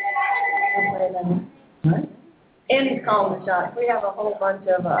 What? Andy's calling the shots. We have a whole bunch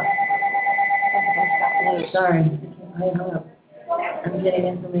of... Sorry. I hung up. I'm getting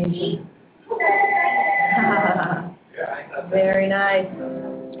information. Very nice.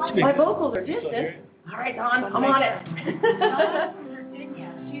 My vocals are distant. All right, Dawn, I'm on it.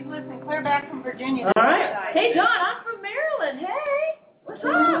 Virginia. She's listening clear back from Virginia. All right. Hey, Dawn, I'm from Maryland. Hey, what's up?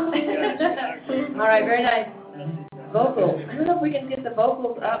 All right, very nice. Vocals. I don't know if we can get the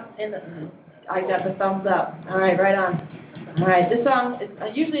vocals up in the... I got the thumbs up. All right, right on. All right, this song is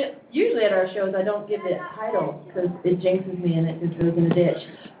usually at our shows I don't give it title because it jinxes me and it just goes in the ditch.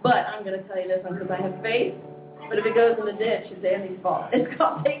 But I'm going to tell you this one because I have faith. But if it goes in the ditch, it's Andy's fault. It's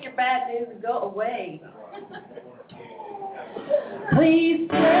called Take Your Bad News and Go Away. Please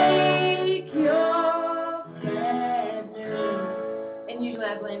take your bad news. And usually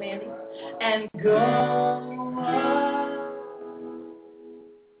I blame Andy. And go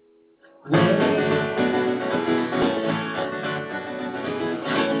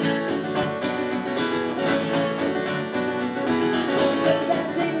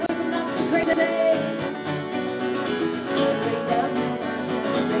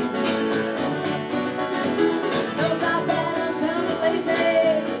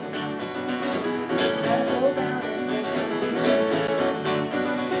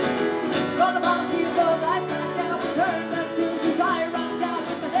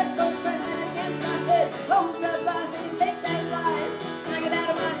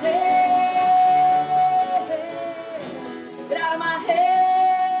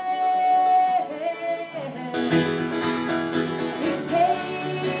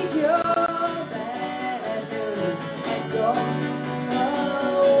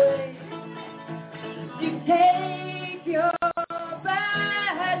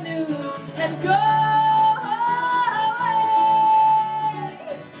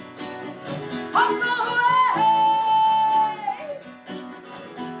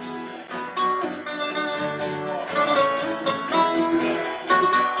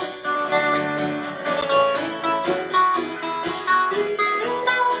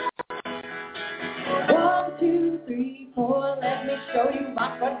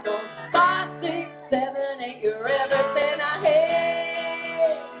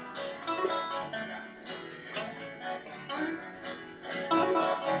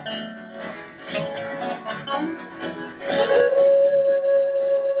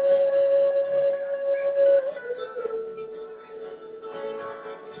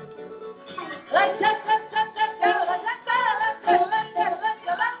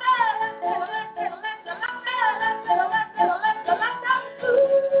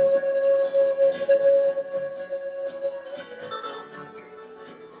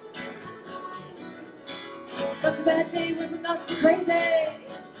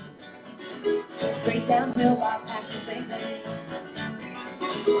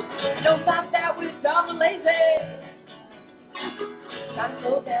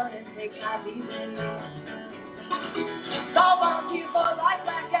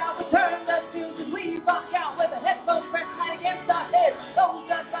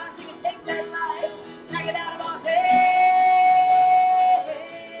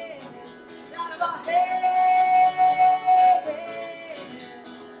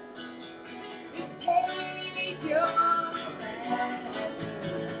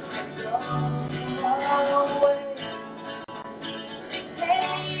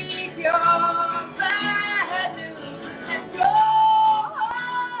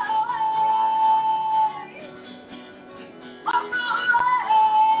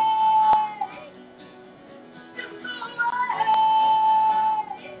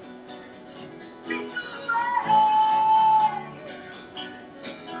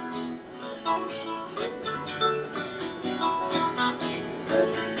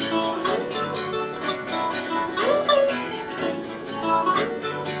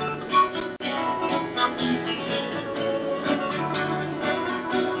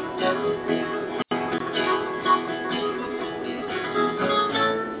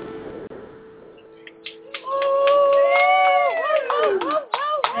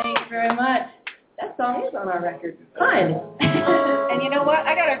And you know what?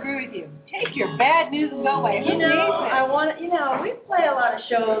 I gotta agree with you. Take your bad news and go away. we play a lot of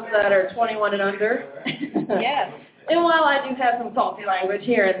shows that are 21 and under. Yes. And while I do have some faulty language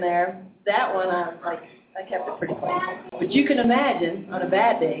here and there, that one I kept it pretty clean. But you can imagine on a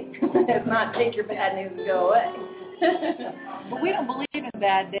bad day, it's not take your bad news and go away. But we don't believe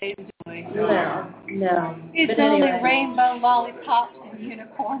bad days, do we? No. It's But only anyway. rainbow lollipops and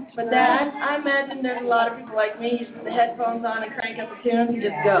unicorns. But then I imagine there's a lot of people like me. You put the headphones on and crank up the tunes and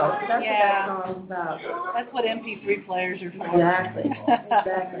just go. That's what that song's about. That's what MP3 players are for.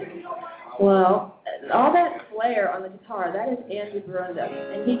 Exactly. Well, all that flair on the guitar, that is Andy Barunda.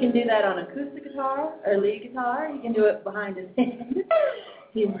 And he can do that on acoustic guitar or lead guitar. He can do it behind his hand.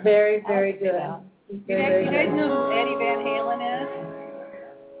 He's very, very good. He's very, You very guys good. know who Eddie Van Halen is?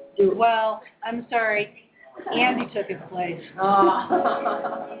 Do it. Well, I'm sorry. Andy took his place.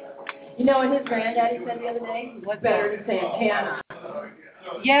 Oh. You know what his granddaddy said the other day? What's better than Santana?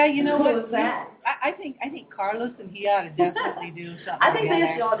 Yeah, you know Who what? was that? I think Carlos and he ought to definitely do something I think together.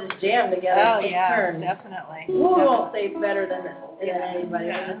 they should all just jam together. Oh, and take yeah, turns. definitely. We won't say better than anybody.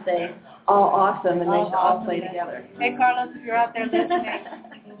 We'll just say all awesome, and they should all play together. Hey, Carlos, if you're out there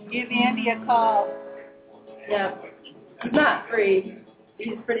listening, give Andy a call. Yeah. He's not free.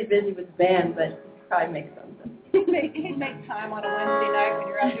 He's pretty busy with the band, but he probably makes something. He'd make time on a Wednesday night when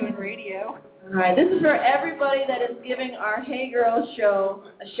you're out doing radio. All right, this is for everybody that is giving our Hey Girls show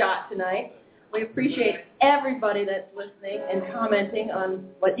a shot tonight. We appreciate everybody that's listening and commenting on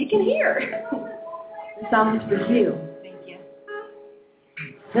what you can hear. This song is for you. Thank you.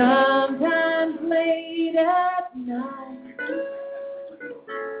 Sometimes late at night,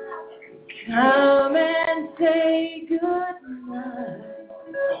 come and say goodnight.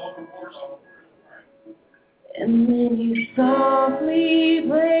 And then you softly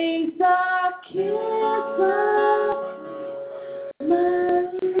place a kiss on my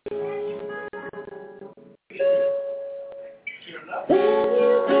lips. Then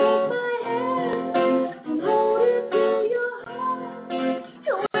you take my hand and hold it to your heart.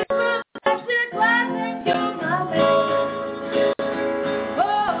 You whisper that you're glad that you're my baby. Oh,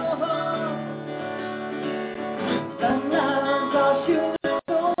 sometimes I'll shoot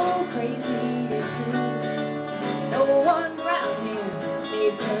so crazy it's true. No one around here may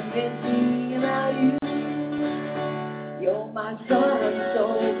convince me about you. You're my sun so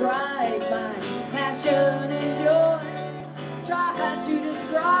bright, my passion is yours. Try to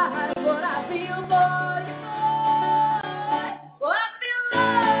describe what I feel for you, boy. Well, I feel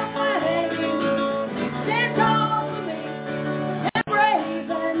love when you stand tall for me, and brave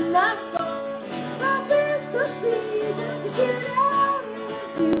and not so. My best to see that you get out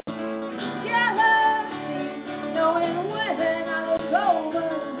of you. Jealousy, knowing when I look over,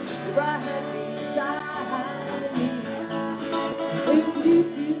 right beside me.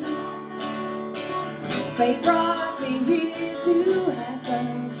 Fate brought me here to have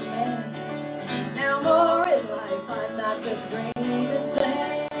some fun. Now more in life, I'm not just grain of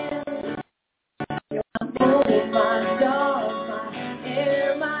sand. You're holding my stars, my air,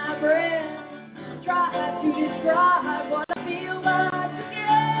 my breath. Try to describe what I feel like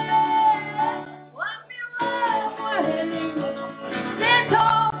again. Well, I feel love when you stand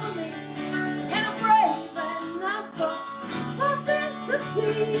tall for me, and I'm brave and I'm so. My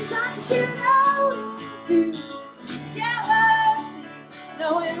fantasies I can get out into jealousy,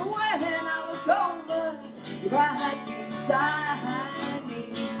 knowing when I look over, right beside me.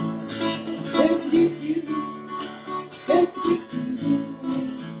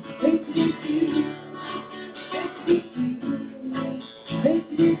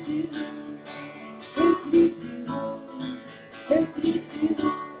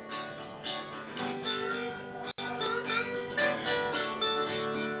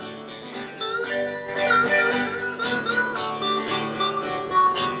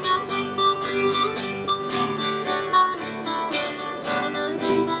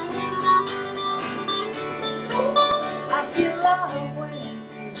 I feel love when you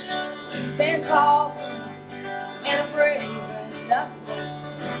stand tall and I'm brave enough.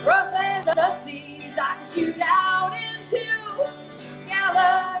 Rough as the seas I can shoot out into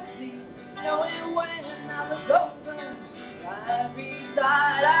galaxies, knowing when I look over, right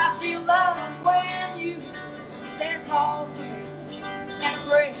beside. I feel love when you stand tall and I'm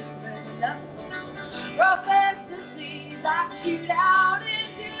brave enough. Rough as the seas I can shoot out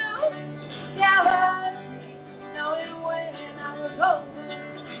into galaxies. Knowing when I was over,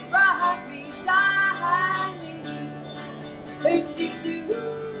 right beside me. Do-do-do,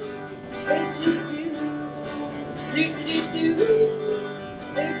 do-do-do, do-do-do, do-do-do,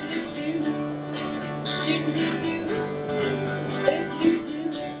 do-do-do, do-do-do,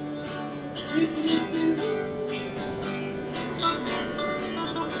 do-do-do.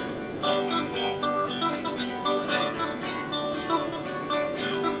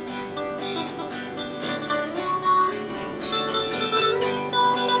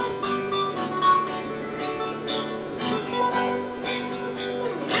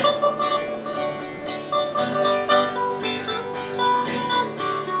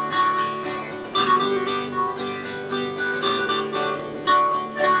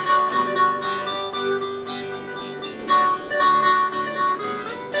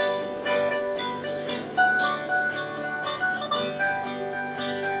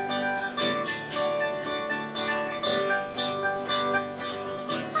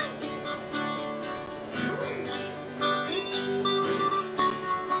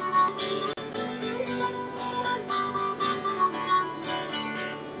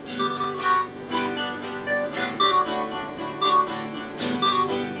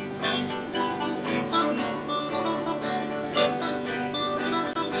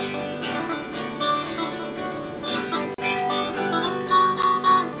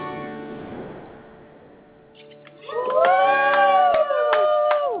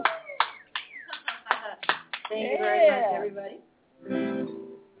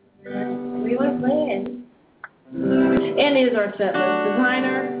 like playing. Andy is our set list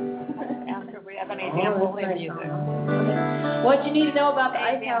designer. Ask if we have any damn holy music. What you need to know about the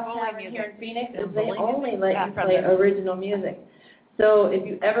Ice House Tavern here in Phoenix is they only let you play original music. So if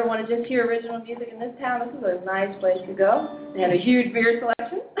you ever want to just hear original music in this town, this is a nice place to go. They have a huge beer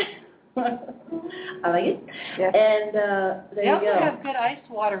selection. I like it. Yes. And there They you also go. have good ice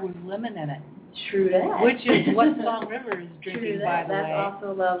water with lemon in it, True that. which is what Song River is drinking, True by that. the That's way.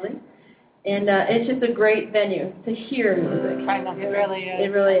 also lovely. And it's just a great venue to hear music. Try not to It really is.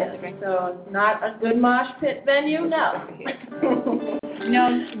 It really is. So it's not a good mosh pit venue, no.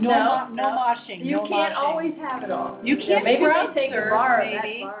 No moshing. You no can't moshing. always have it all. You can't maybe crowd they take surf, the bar,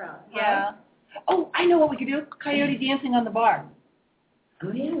 maybe. that bar out. Yeah. Oh, I know what we could do. Coyote dancing on the bar.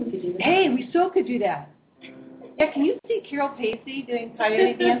 Oh yeah, we could do that. Hey, we still could do that. Yeah, can you see Carol Pacey doing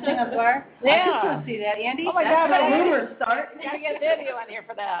coyote dancing on the bar? Yeah. I could still see that, Andy. Oh my That's God, how hey. rumors start. Gotta get a video on here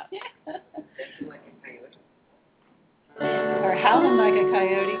for that. Or howling like a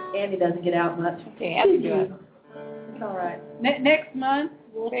coyote. Andy doesn't get out much. Okay, Andy do it. It's all right. Next month,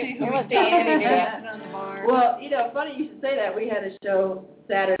 we'll see who We we will see see Andy do it. dancing on the bar. Well, funny you should say that. We had a show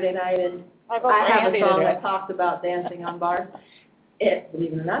Saturday night, and I'll go I for have Andy a to song do that it. talks about dancing on bars.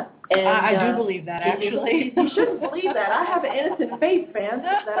 Believe it or not. And, I do believe that, actually. You shouldn't believe that. I have innocent faith fans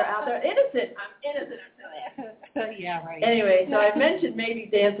that are out there. Innocent. I'm innocent. Yeah, right. Anyway, so I mentioned maybe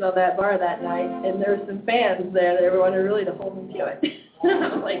dancing on that bar that night, and there were some fans there that wanted really to hold me to it. I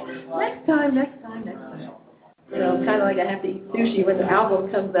was like, next time. Kind of like I have to eat sushi when the album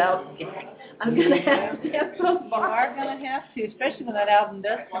comes out. I'm going to have to dance on the You bar. are going to have to, especially when that album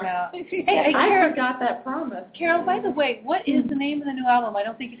does come out. Hey, I Carol, forgot that promise. Carol, by the way, what is the name of the new album? I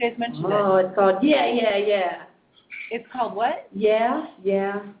don't think you guys mentioned it. Oh, it's called Yeah, Yeah, Yeah. It's called what? Yeah,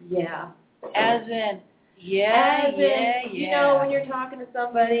 Yeah, Yeah. As in, yeah, As in, yeah. you know, when you're talking to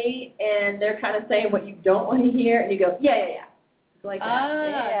somebody and they're kind of saying what you don't want to hear, and you go, yeah, yeah, yeah. It's like that.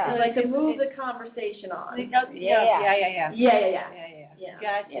 Ah, It's like to move the conversation on. Yeah. Yeah, yeah, yeah. Yeah. Yeah.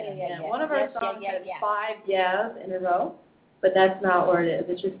 Gotcha. One of our songs has 5 yeahs in a row, but that's not where it is.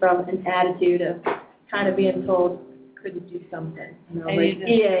 It's just from an attitude of kind of being told couldn't do something. Yeah.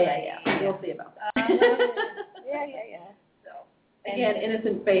 We'll see about that. Yeah. So, again,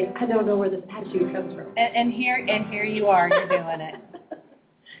 innocent faith. I don't know where this attitude comes from. And here you are. You're doing it.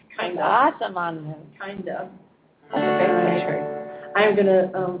 Kind of. Awesome on them. Kind of. That's a great picture. I'm going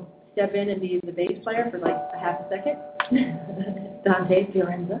to step in and be the bass player for like a half a second. Dante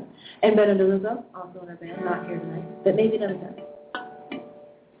Fiorenza and Beneduzzo, also in our band, not here tonight, but maybe another time.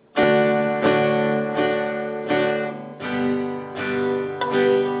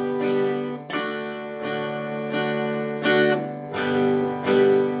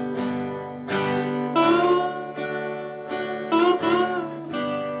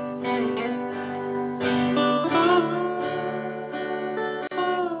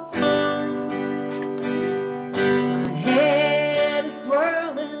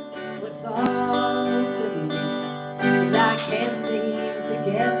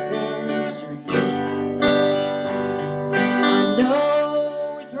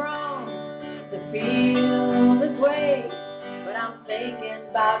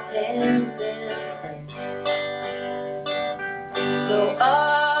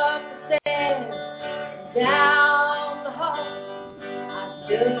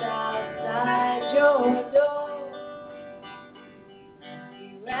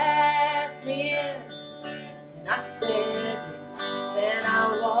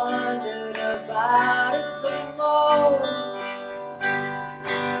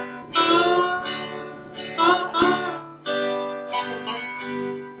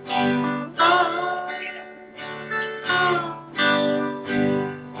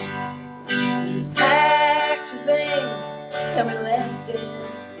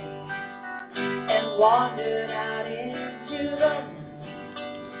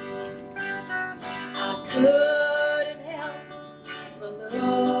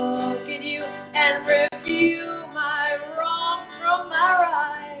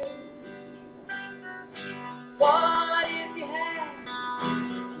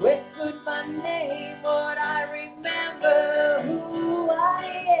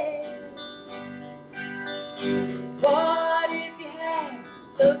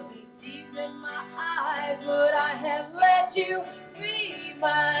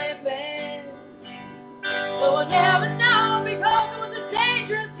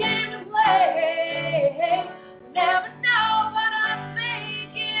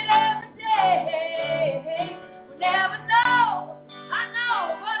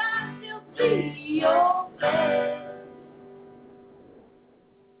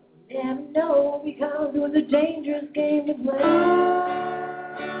 Never know because it was a dangerous game to play.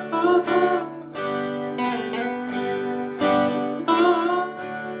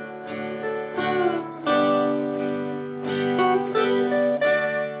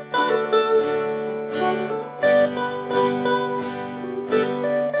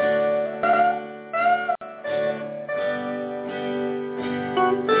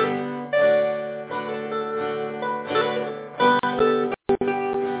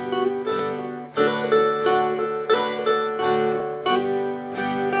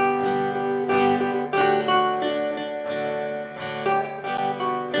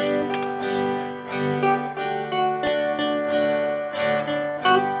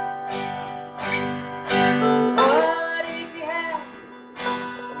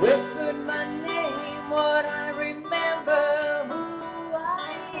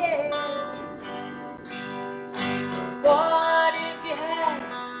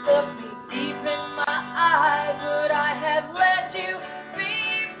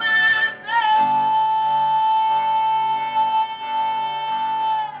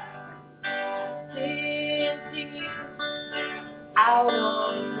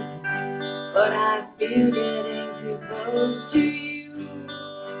 But I feel getting too close to you.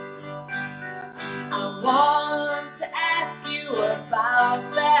 I want to ask you about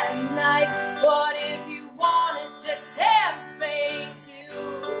that night. What if you wanted to tempt me to?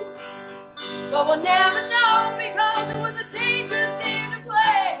 But we'll never know because it was a dangerous game to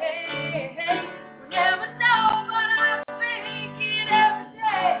play. We'll never know, but I think it every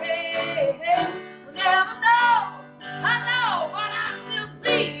day. We'll never know, I know, but I still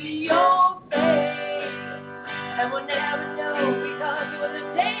see your face. And we'll never know because it was a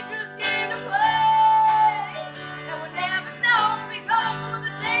dangerous game to play. And we'll never know because it was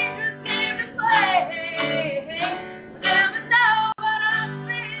a dangerous game to play. We'll never know, but I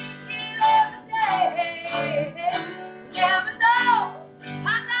think it every day. We'll never know,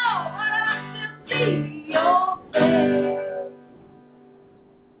 I know, but I still see your face.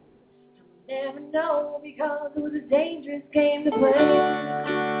 And we'll never know because it was a dangerous game to play.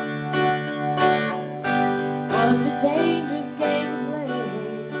 Was a dangerous game to play.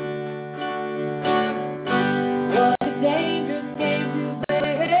 Was a dangerous game to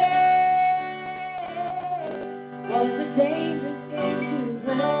play. Was a dangerous game to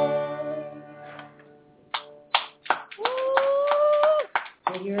play.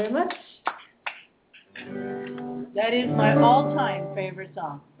 Thank you very much. That is my all-time favorite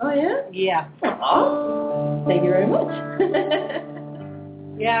song. Oh, yeah? Yeah. Oh, thank you very much.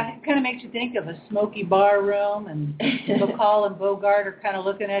 Yeah, it kind of makes you think of a smoky bar room, and McCall and Bogart are kind of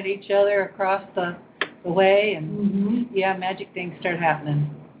looking at each other across the way, and yeah, magic things start happening.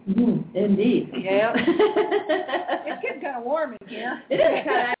 Mm-hmm. Indeed. Yeah. It's getting kind of warm in here. It is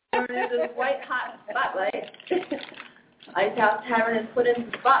kind of warm in this white hot spotlight. Ice House Tavern has put in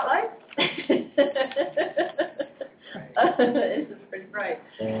some spotlight. This is pretty bright.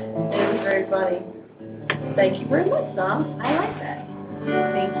 It was very funny. Thank you very much, Dom. I like that.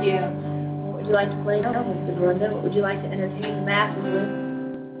 Thank you. What would you like to play now, Mr. Brenda? What would you like to entertain the masses with?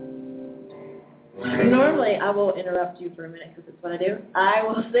 Normally, I will interrupt you for a minute because it's what I do. I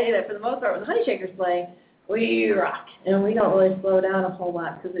will say that for the most part, when the Honey Shakers play, we rock. And we don't really slow down a whole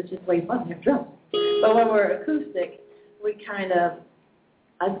lot because it's just way fun to have drums. But when we're acoustic, we kind of,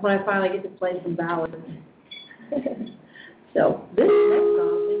 that's when I finally get to play some ballads. So this next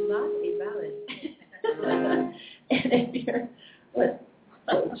song is not a ballad. And if you're, what?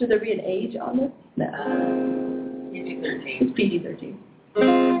 Should there be an age on this? No. PG-13. It's PG-13.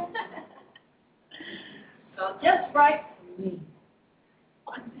 So just right for me.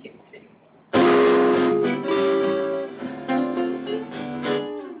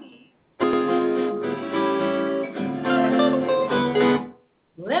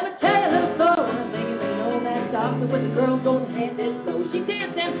 Let me tell you a little story. I'm thinking they know that doctor with the girls going hand in slow. She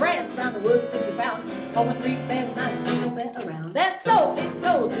danced and pranced around the woods till she found over 3 family nights, ain't no bet around. That so it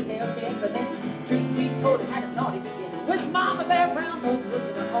goes to tell Jen, but then Tree Sweet Coda had a naughty beginning. With Mama Bear Brown, those woods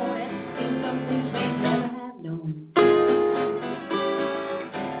in her own, and seen some things she may never have known.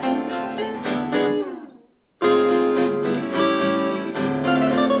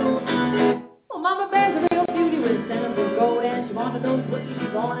 Well, Mama Bear's a real beauty with sentimental gold, and she wanted those woods she's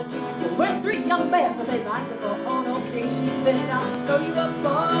born and she went 3 young bears, but they liked her for on okay. She spit it out to show you a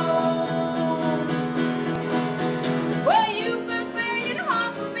bone. Well, you first bear, you know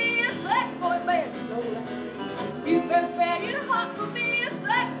hot for me, a black boy bear, you know like the sea. You first bear, you know hot for me, a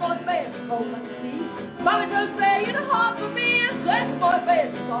black boy bear, you know like the sea. Mama first bear, you know hot for me, a black boy bear,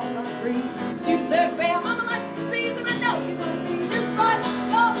 you know like the sea. You third bear, Mama likes the seas, and I know you want to see just right.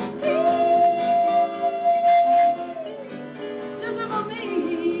 Oh,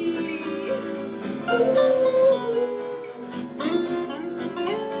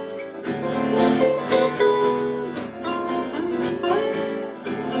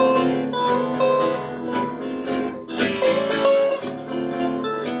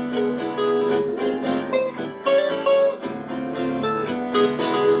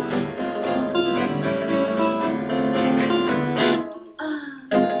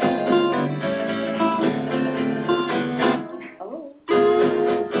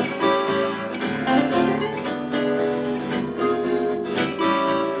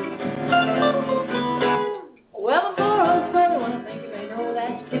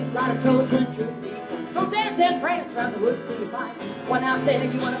 dance, ride a toad country people. Go dance and prance around the woods till you find one out there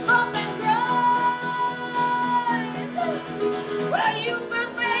you wanna bump and grind. Well, you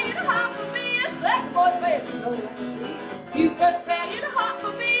first bear you to hop for me, a black boy baby, go like see. You first bear you to hop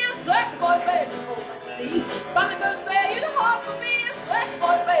for me, a black boy baby, go like see. Mama first bear you to hop for me, a black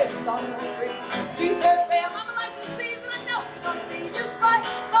boy baby, go like see. You first bear, mama likes to see, but I know she's gonna see just right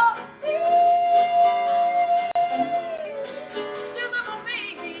for me. Just for me.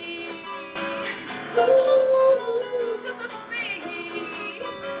 Ooh, just for me.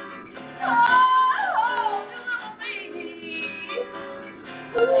 Oh, just for me.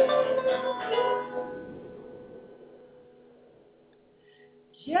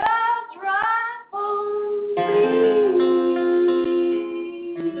 Just right for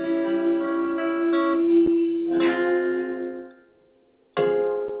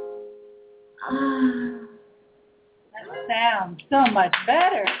That sounds so much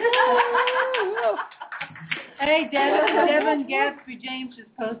better. Hey, Devin Gatsby James just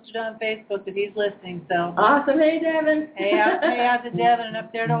posted on Facebook that he's listening, so. Awesome. Hey, Devin. Hey out to Devin and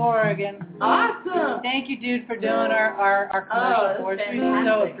up there to Oregon. Awesome. Thank you, dude, for doing our commercial for us. We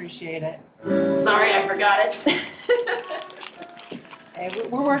so appreciate it. Sorry, I forgot it. Hey,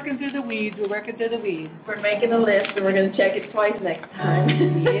 we're working through the weeds. We're making a list, and we're going to check it twice next time.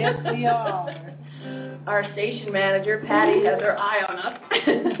 Yes, we are. Our station manager, Patty, has her eye on us.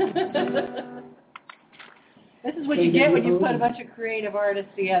 This is what you get when you put a bunch of creative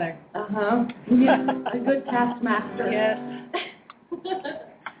artists together. Uh-huh. Yeah, a good taskmaster. Yes.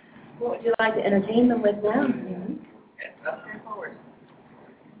 What would you like to entertain them with now?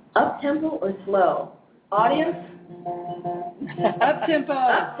 Up-tempo or slow? Audience? Up-tempo.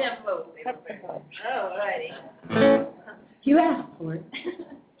 Up-tempo. Up-tempo. All righty. You asked for it.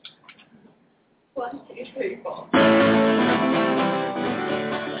 1, 2, 3, 4.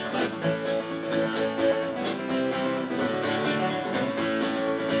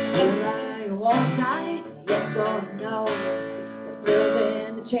 Will I walk night? Yes or no?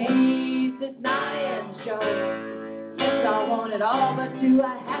 Building the change this night and show. Yes, I want it all, but do I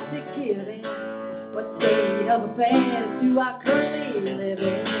have to give in? What state of affairs do I currently live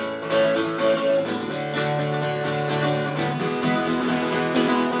in?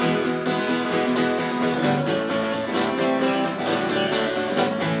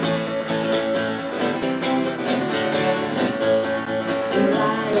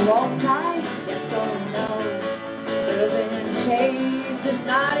 Walk tight, yes or no? Living shades is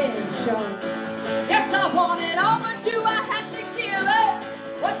not in show. Yes, I want it all, but do I have to kill it?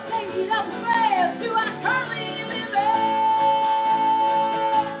 What state of affairs do I currently live in?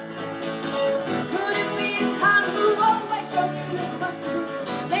 Could it be time to move away from this country?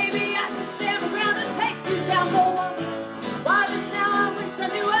 Maybe I should stand around and take you down for one. Why just now I wish I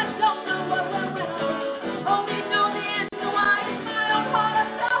knew, I don't know what went wrong. Only know the answer why it's my own heart I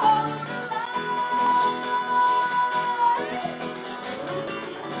know.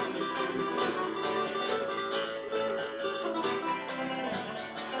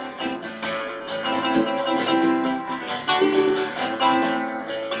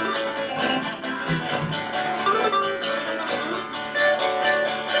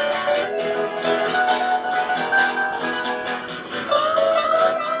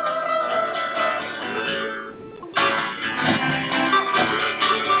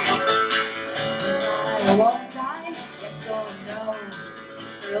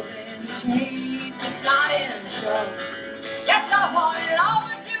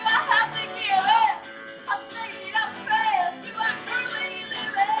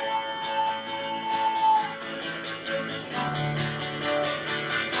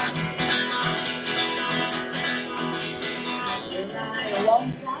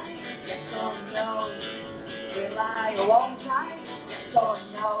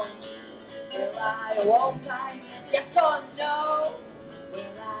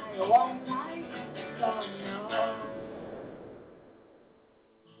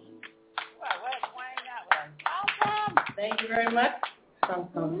 Thank you very much.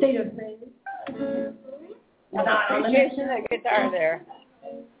 From State of Things. Appreciation of the guitar there.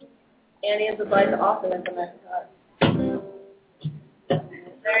 Andy is like awesome at the guitar.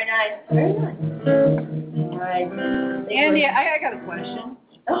 Very nice. Very nice. All right. Andy, I got a question.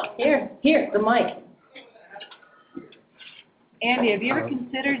 Oh, here, the mic. Andy, have you ever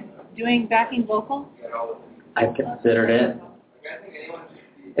considered doing backing vocals? I've considered it.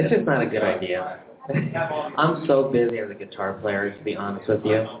 It's just not a good idea. I'm so busy as a guitar player, to be honest with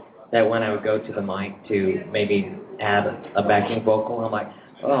you, that when I would go to the mic to maybe add a backing vocal, I'm like,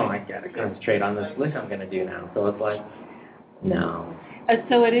 oh, I gotta concentrate on this lick I'm gonna do now. So it's like, no.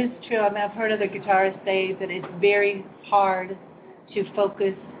 So it is true. I mean, I've heard other guitarists say that it's very hard to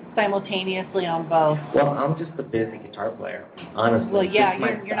focus simultaneously on both. Well, I'm just a busy guitar player, honestly. Well, yeah,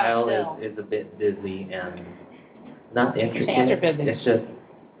 my you're not style still. is a bit busy and not interesting. Hands are busy.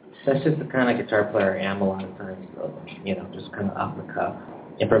 That's just the kind of guitar player I am a lot of times. So, just kind of off the cuff,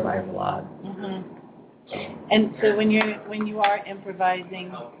 improvise a lot. Mm-hmm. And so when you are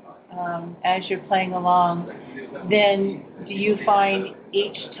improvising, as you're playing along, then do you find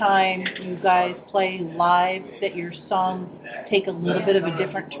each time you guys play live that your songs take a little bit of a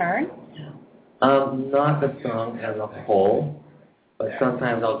different turn? Not the song as a whole, but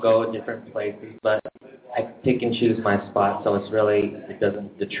sometimes I'll go different places, but I pick and choose my spots, so it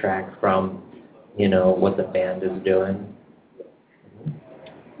doesn't detract from, what the band is doing.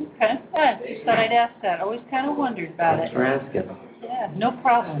 Okay, yeah, just thought I'd ask that. Always kind of wondered about Thanks it. for asking. Yeah, no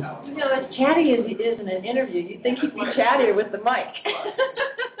problem. As chatty as he is in an interview, you'd think he'd be chattier with the mic.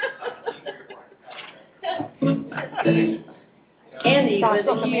 Andy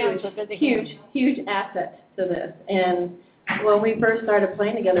was a huge asset to this. And when we first started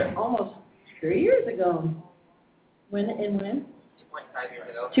playing together, almost 3 years ago, when?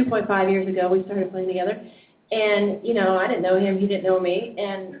 2.5 years ago, we started playing together. And, I didn't know him, he didn't know me.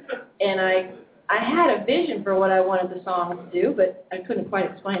 And I had a vision for what I wanted the song to do, but I couldn't quite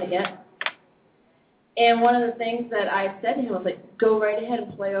explain it yet. And one of the things that I said to him was like, go right ahead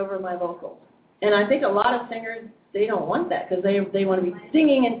and play over my vocals. And I think a lot of singers, they don't want that because they want to be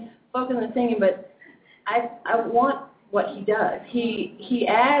singing and focus on singing, but I want what he does. He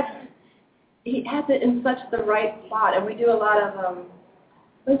adds it in such the right spot, and we do a lot of,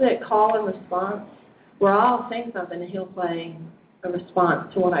 call and response, where I'll sing something and he'll play a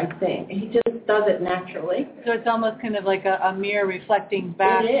response to what I sing. And he just does it naturally. So it's almost kind of like a mirror reflecting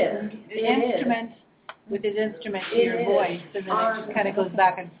back with his instrument to your voice, and then it just kind of goes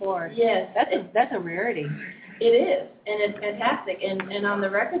back and forth. Yes. That's a rarity. It is, and it's fantastic. And on the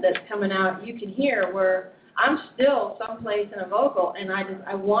record that's coming out, you can hear where I'm still someplace in a vocal, and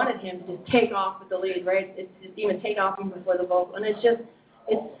I wanted him to just take off with the lead, right? It's just even take off even before the vocal, and it's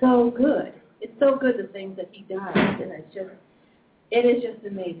so good. It's so good, the things that he does, and it is just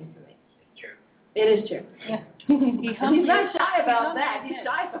amazing to me. It's true. It is true. Yeah. He's not shy about that. He's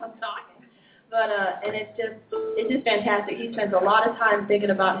shy about talking. But, and it's just fantastic. He spends a lot of time thinking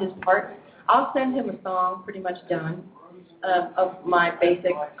about his parts. I'll send him a song pretty much done of my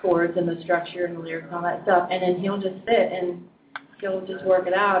basic chords and the structure and the lyrics and all that stuff, and then he'll just sit and he'll just work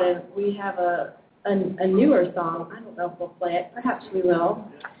it out. And we have a newer song. I don't know if we'll play it. Perhaps we will.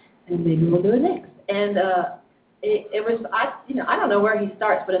 And maybe we'll do it next. And it was, I don't know where he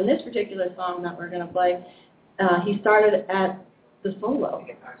starts, but in this particular song that we're going to play, he started at the solo,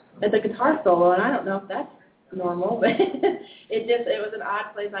 at the guitar solo, and I don't know if that's normal, but it was an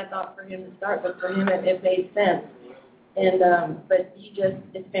odd place I thought for him to start, but for him it made sense. And but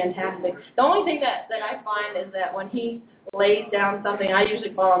it's fantastic. The only thing that I find is that when he lays down something, I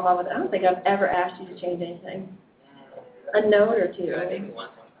usually fall in love with it. I don't think I've ever asked you to change anything. A note or two.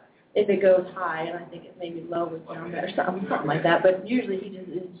 If it goes high, and I think it maybe lowers down there, something like that. But usually he just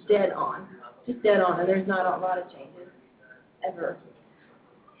is dead on, and there's not a lot of changes ever.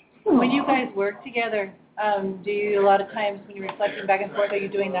 When you guys work together, do you a lot of times when you're reflecting back and forth, are you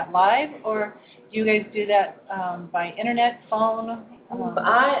doing that live, or do you guys do that by internet, phone?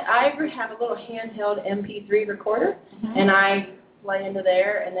 I have a little handheld MP3 recorder, and I play into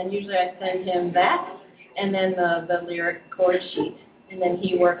there, and then usually I send him that, and then the lyric chord sheet. And then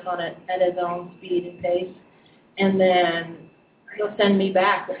he works on it at his own speed and pace. And then he'll send me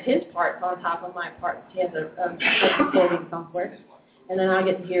back his parts on top of my parts. He has a recording software. And then I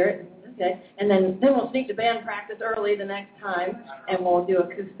get to hear it. Okay. And then we'll sneak to band practice early the next time, and we'll do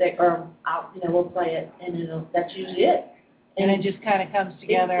acoustic, or we'll play it, and that's usually it. And it just kind of comes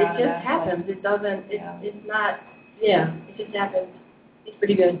together. It just happens. It doesn't. It's not. Yeah. It just happens. It's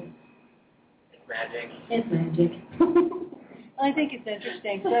pretty good. It's magic. It's magic. I think it's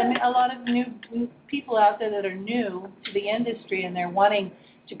interesting. So, I mean, a lot of new people out there that are new to the industry, and they're wanting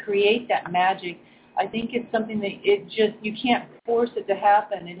to create that magic. I think it's something that you can't force it to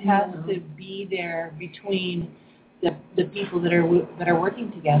happen. It has to be there between the people that are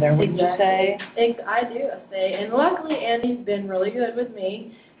working together. Wouldn't you say? I do. I say, and luckily Andy's been really good with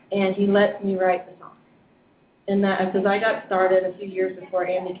me, and he lets me write the song. And that because I got started a few years before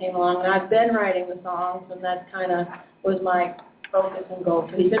Andy came along, and I've been writing the songs, and that kind of was my focus and goal.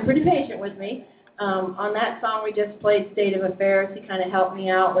 So he's been pretty patient with me. On that song we just played State of Affairs. He kind of helped me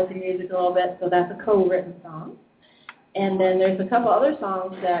out with the music a little bit, so that's a co-written song. And then there's a couple other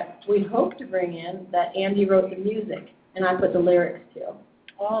songs that we hope to bring in that Andy wrote the music. and I put the lyrics to.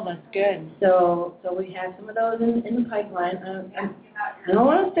 Oh, that's good. So we have some of those in the pipeline. I don't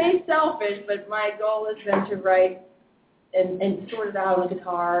want to say selfish, but my goal has been to write and sort it out on the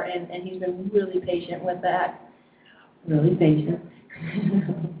guitar, and he's been really patient with that. Really patient.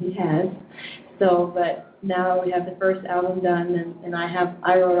 He has. So, but now we have the first album done, and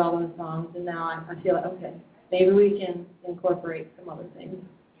I wrote all those songs, and now I feel like, okay, maybe we can incorporate some other things.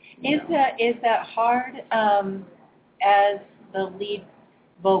 Is that hard as the lead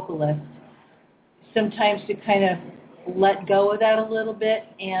vocalist sometimes to kind of let go of that a little bit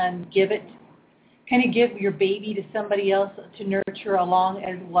and give your baby to somebody else to nurture along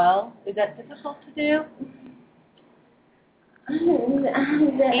as well? Is that difficult to do?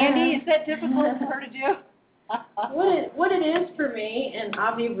 Andy, is that difficult for her to do? What it is for me, and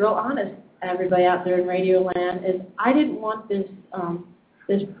I'll be real honest, everybody out there in Radio Land, is I didn't want this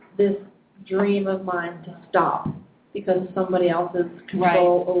dream of mine to stop because of somebody else's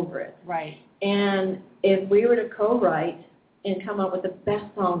control over it. Right. And if we were to co-write and come up with the best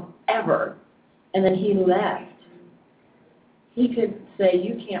song ever, and then he left, he could say,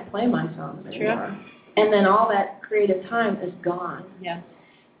 you can't play my songs anymore. True. And then all that creative time is gone. Yeah.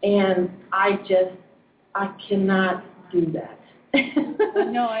 And I cannot do that.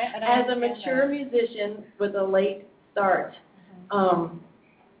 No, As a mature musician with a late start,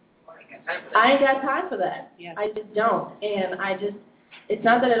 I ain't got time for that. Yeah. I just don't. And it's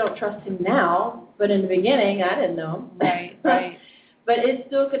not that I don't trust him now, but in the beginning, I didn't know him. Right. But it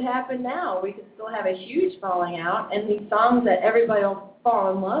still could happen now. We could still have a huge falling out, and these songs that everybody will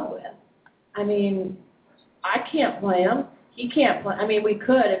fall in love with. I mean, I can't play them. He can't play. I mean, we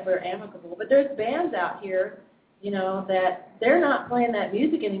could if we're amicable, but there's bands out here, that they're not playing that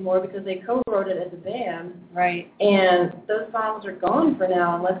music anymore because they co-wrote it as a band. Right. And those songs are gone for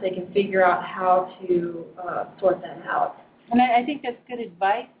now unless they can figure out how to sort that out. And I think that's good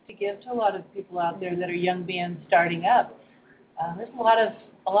advice to give to a lot of people out there that are young bands starting up. There's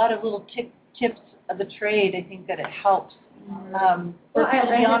a lot of little tips of the trade. I think that it helps for people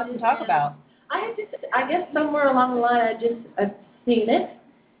to be honest and talk about. I guess somewhere along the line I've seen it,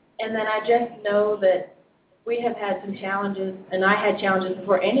 and then I just know that we have had some challenges, and I had challenges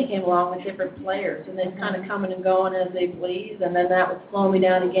before Andy came along with different players, and they'd kind of coming and going as they please, and then that would slow me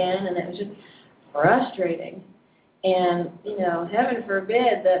down again, and it was just frustrating. And, heaven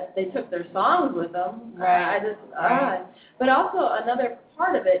forbid that they took their songs with them. Right. But also another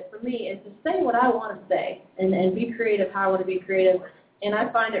part of it for me is to say what I want to say and be creative how I want to be creative. And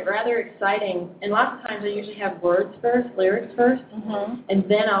I find it rather exciting. And lots of times I usually have words first, lyrics first, and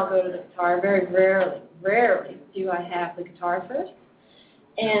then I'll go to the guitar. Very rarely do I have the guitar first.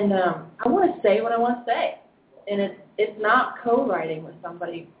 And I want to say what I want to say. And it's not co-writing with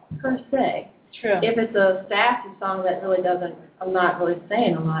somebody per se. True. If it's a sassy song that really I'm not really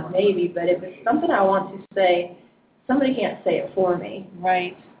saying a lot, maybe, but if it's something I want to say, somebody can't say it for me.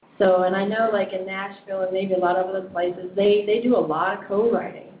 Right. So, and I know like in Nashville and maybe a lot of other places, they do a lot of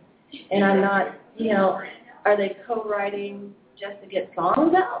co-writing. And I'm not, are they co-writing just to get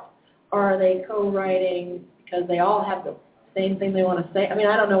songs out? Or are they co-writing because they all have the same thing they want to say? I mean,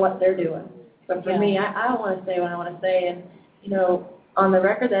 I don't know what they're doing. But for me, I want to say what I want to say. And, on the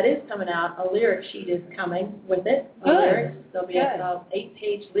record that is coming out, a lyric sheet is coming with it. Lyrics. There'll be an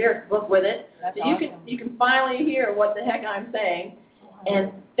 8-page lyric book with it. That's so awesome. you can finally hear what the heck I'm saying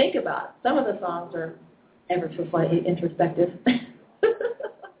and think about it. Some of the songs are ever so slightly introspective.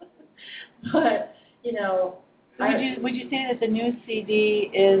 But, would you say that the new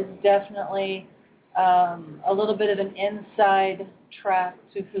CD is definitely a little bit of an inside track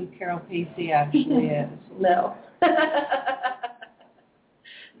to who Carol Pacey actually is? No.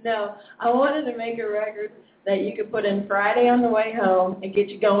 No, I wanted to make a record that you could put in Friday on the way home and get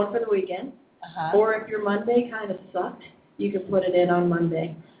you going for the weekend. Or if your Monday kind of sucked, you could put it in on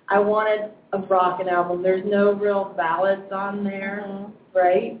Monday. I wanted a rockin' album. There's no real ballads on there,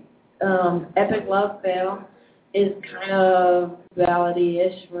 right? Epic Love Fail is kind of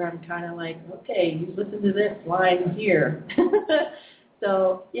ballady-ish, where I'm kind of like, okay, you listen to this line here.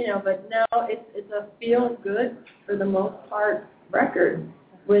 So, but no, it's a feel-good, for the most part, record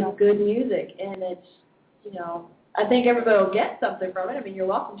with good music. And it's, I think everybody will get something from it. I mean, you're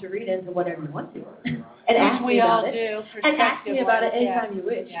welcome to read into whatever you want to. And ask me about it. And ask me about it anytime you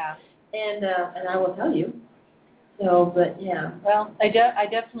wish. Yeah. And I will tell you. So, but yeah. Well, I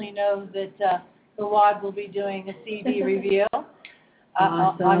definitely know that the WAD will be doing a CD review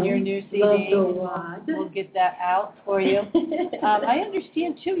on your new CD. Love the WAD. We'll get that out for you. I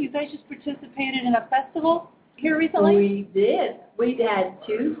understand, too, you guys just participated in a festival here recently? We did. We had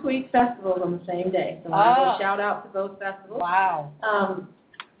 2 sweet festivals on the same day. So I will shout out to both festivals. Wow.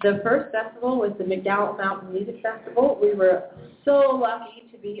 The first festival was the McDowell Mountain Music Festival. We were so lucky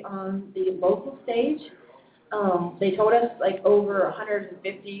to be on the local stage. They told us like over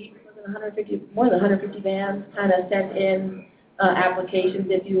 150, more than 150 bands kind of sent in applications,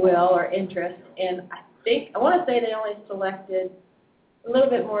 if you will, or interest. And I want to say they only selected a little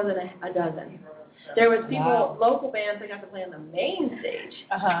bit more than a dozen. There was people, local bands that got to play on the main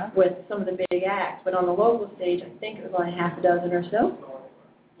stage with some of the big acts, but on the local stage, I think it was only half a dozen or so.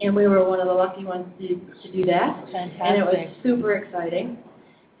 And we were one of the lucky ones to do that. Fantastic. And it was super exciting.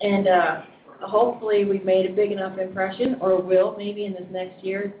 And hopefully we made a big enough impression, or will maybe in this next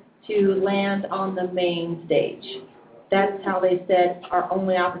year, to land on the main stage. That's how they said our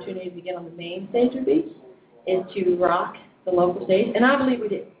only opportunity to get on the main stage would be, is to rock the local stage. And I believe we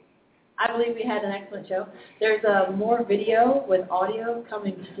did. I believe we had an excellent show. There's more video with audio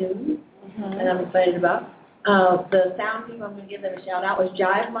coming soon, and I'm excited about. The sound people, I'm going to give them a shout out, was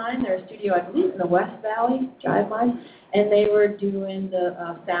Jive Mind. They're a studio, I believe, in the West Valley, Jive Mind, and they were doing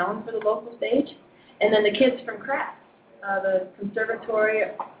the sound for the local stage. And then the kids from CRAFT, the Conservatory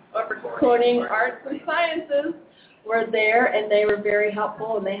of Recording Arts and Sciences, were there, and they were very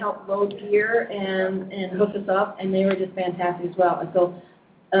helpful, and they helped load gear and hook us up, and they were just fantastic as well. And so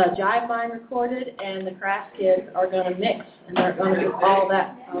Jive Mind recorded, and the CRAFT kids are going to mix, and they're going to do all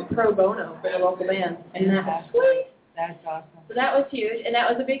that pro bono for the local bands. And that's sweet. That's awesome. So that was huge, and that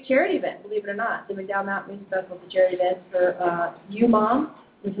was a big charity event, believe it or not. The McDowell Mountain Music Festival is a charity event for UMOM.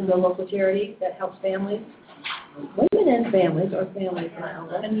 This is a local charity that helps families, women and families, or families and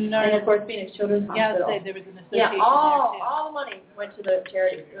elders. And of course, Phoenix Children's Hospital. Yeah, there was an association all the money went to the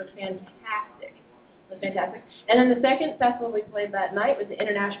charity. It was fantastic. It was fantastic. And then the second festival we played that night was the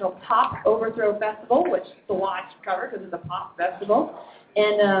International Pop Overthrow Festival, which the watch covered because it's a pop festival.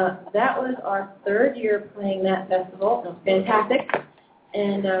 And that was our 3rd year playing that festival. It was fantastic.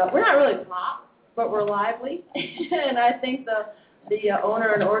 And we're not really pop, but we're lively. And I think the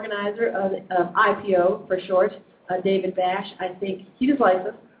owner and organizer of IPO, for short, David Bash, I think he just likes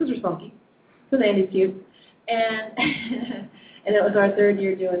us because we're funky, because Andy's cute. And and it was our 3rd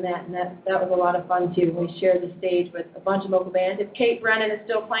year doing that, and that was a lot of fun, too. We shared the stage with a bunch of local bands. If Kate Brennan is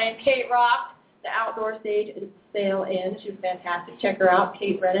still playing, Kate rocked the outdoor stage at Sail Inn. She was fantastic. Check her out,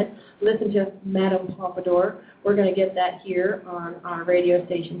 Kate Brennan. Listen to Madame Pompadour. We're going to get that here on our radio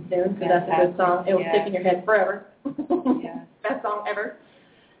station soon, because that's a good song. It will stick in your head forever. Best song ever.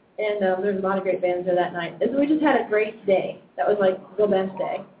 And there's a lot of great bands there that night. So we just had a great day. That was like the best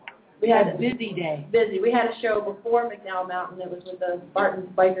day. We had a busy day. Busy. We had a show before McDowell Mountain. It was with the Spartans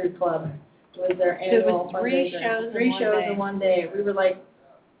Bikers Club. It was their annual fundraiser. Three shows in one day. We were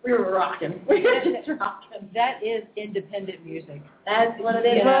rocking. We were just rocking. That is independent music. That's what it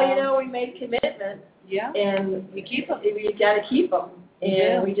is. Well, we made commitments. Yeah. And you keep them. You got to keep them.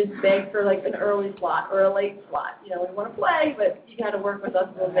 And we just begged for like an early slot or a late slot. We want to play, but you got to work with us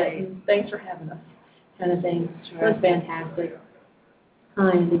a little bit. And thanks for having us, kind of thing. It was fantastic.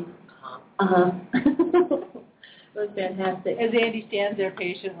 Hi, Andy. It was fantastic. As Andy stands there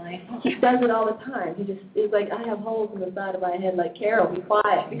patiently. He does it all the time. He's like, I have holes in the side of my head like, Carol, be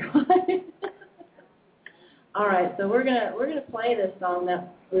quiet, be quiet. All right, so we're gonna play this song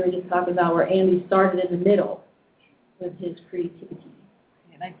that we were just talking about where Andy started in the middle with his creativity.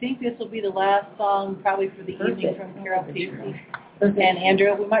 And I think this will be the last song probably for the evening from Carol Peasley. And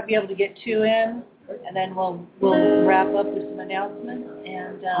Andrew, we might be able to get 2 in, and then we'll wrap up with some announcements.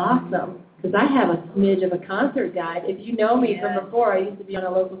 And awesome. Because I have a smidge of a concert guide. If you know me from before, I used to be on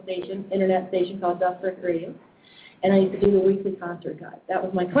a local station, internet station called Dust Circuit Radio, and I used to do the weekly concert guide. That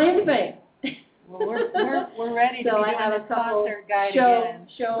was my claim to fame. Well, we're ready to so be I doing have a couple concert guide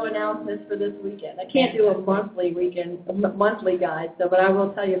show announcements for this weekend. I can't do a monthly guide, but I will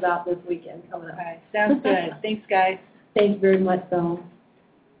tell you about this weekend coming up. All right, sounds good. Thanks, guys. Thanks very much, Dawn.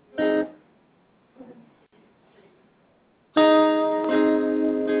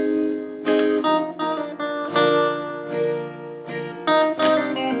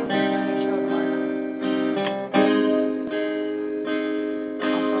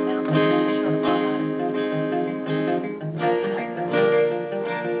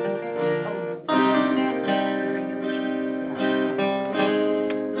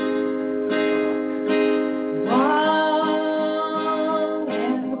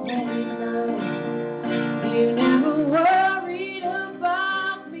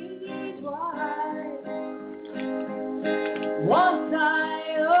 Once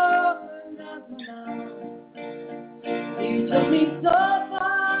I opened up my mouth, you took me so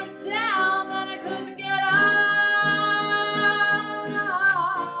far down that I couldn't get up.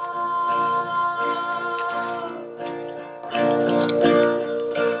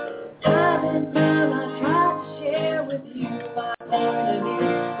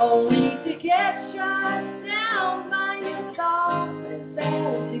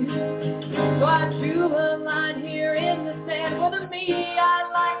 I'd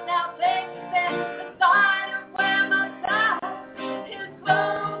like now take a stand aside of where my time is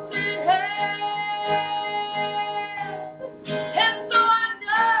close at hand. And so I'm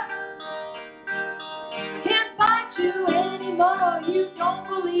done. Can't fight you anymore. You don't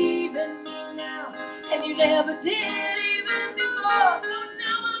believe in me now, and you never did even before. So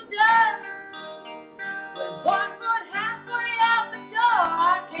now I'm done. With 1 foot halfway out the door,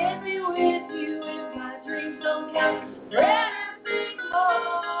 I can't be with you if my dreams don't count for anything more.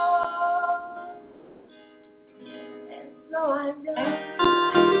 And so I'm done.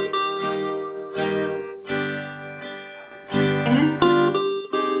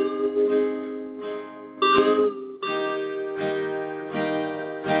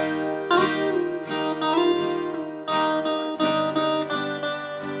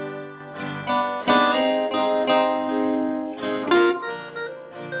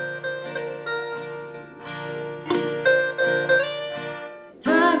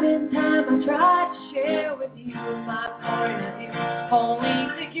 Time and time I tried to share with you my point of view, only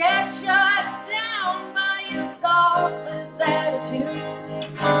to get shut down by your thoughtless attitude.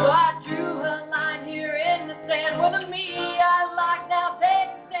 So I drew a line here in the sand with a me I like now take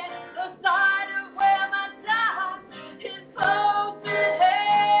a stand aside of where my time is close at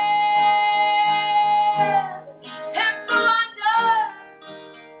hand. And so I'm done.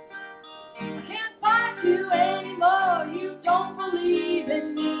 Can't fight you anymore. You don't believe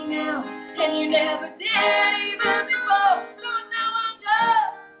in me now, and you never did even before. So now I'm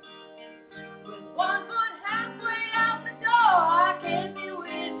done. With 1 foot halfway out the door, I can't be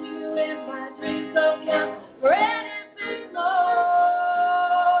with you if my dreams don't count for anything more.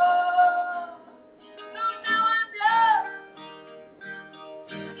 So now I'm done.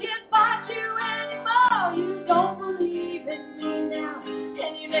 Can't fight you anymore. You don't believe in me now,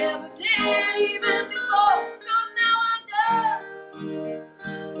 and you never did even before. So now I'm done.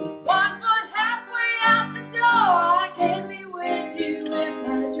 1 foot halfway out the door, I can't be with you if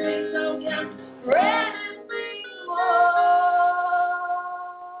my dreams don't count for anything more.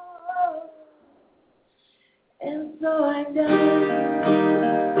 And so I'm done.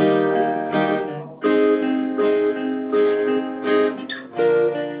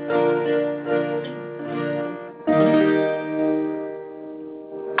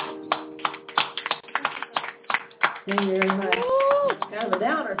 Thank you very much. Kind of a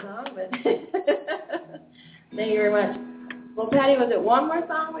downer song, but thank you very much. Well, Patty, was it one more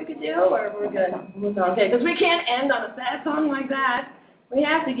song we could do, or we're good? Okay, because we can't end on a sad song like that. We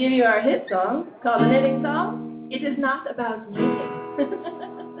have to give you our hit song called The Knitting Song. It is not about knitting.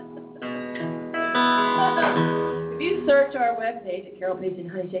 If you search our webpage at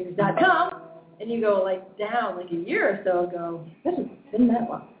carolpageandhoneyshakers.com and you go like down like a year or so ago, this has been that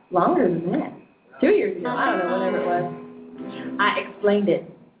long, longer than that. 2 years ago, I don't know, whenever it was. I explained it.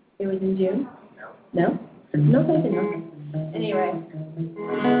 It was in June? No? No, thank you, no. Anyway, that's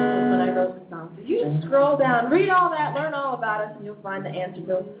when I wrote the song. So you just scroll down, read all that, learn all about us, and you'll find the answer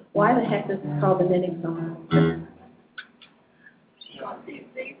to why the heck this is called the knitting song.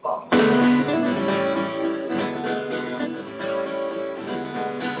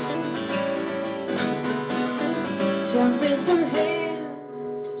 Jump in her hand,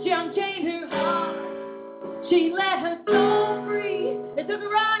 she unchained her heart. She let her soul free. It took a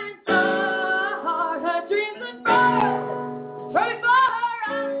run inside. Her dreams went forward, right before her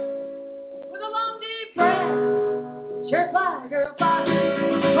eyes. With a long deep breath, sure fly, girl, fly.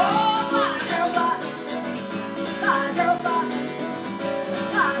 Oh, fly, girl, fly. Fly, girl, fly.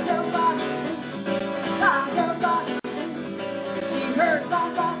 Fly, girl, fly. Fly, girl, fly. She heard fly,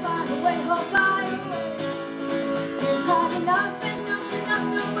 fly, fly, away, home, fly away. You've had enough and nothing,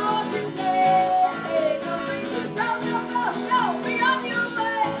 no more to say. No reason, no,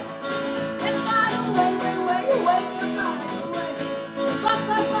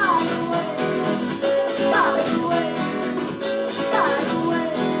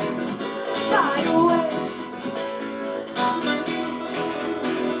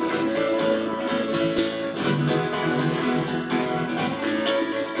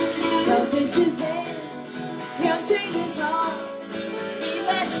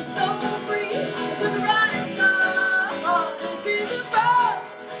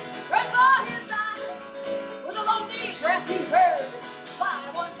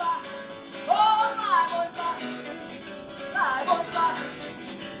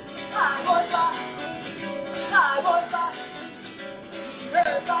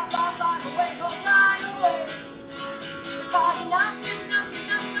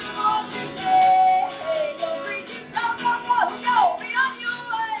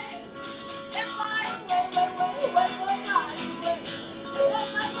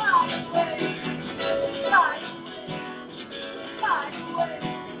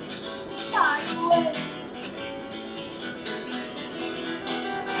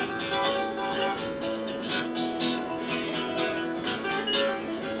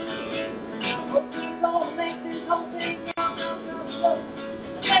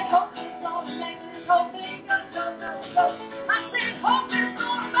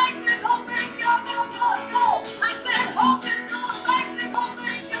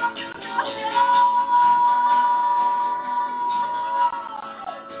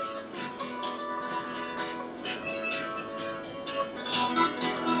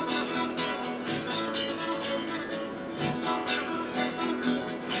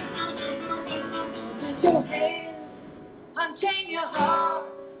 Put your hands, unchain your heart,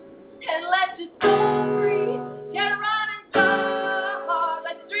 and let your soul free. Get running start,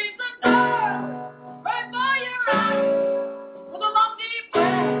 let the dreams unfurl right for your eyes with a long deep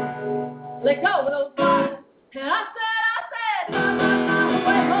breath. Let go of those lines. And I said,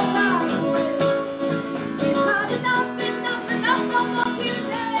 away, hold on. We've had enough, no more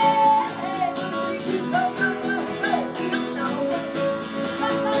today. Go, oh my way.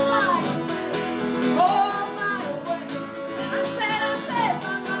 I said,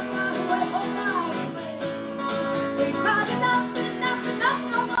 away, hold on. We've had enough,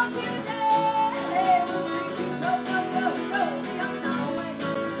 no more today. Go, come my way.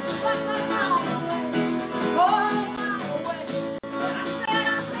 Oh my way. I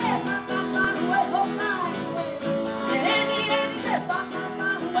said, my way, hold my way. And any said, my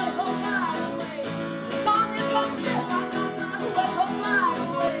way, hold my way. Song is long, said, my way, hold my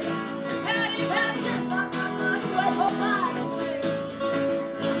way. Patty, said, my way, hold my way.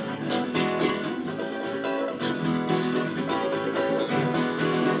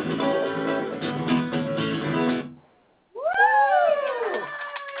 Woo!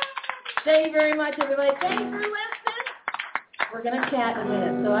 Thank you very much, everybody. Thanks for listening. We're going to chat in a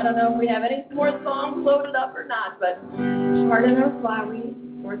minute, so I don't know if we have any more songs loaded up or not, but pardon our fly, we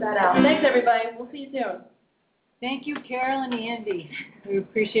sort that out. Thanks, everybody. We'll see you soon. Thank you, Carol and Andy. We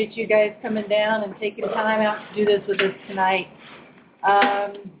appreciate you guys coming down and taking time out to do this with us tonight.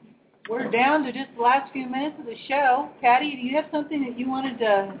 We're down to just the last few minutes of the show. Patty, do you have something that you wanted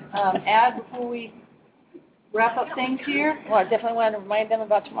to add before we wrap up things here? Well, I definitely want to remind them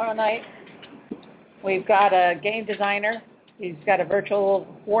about tomorrow night. We've got a game designer. He's got a virtual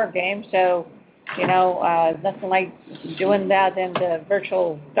war game, so, nothing like doing that in the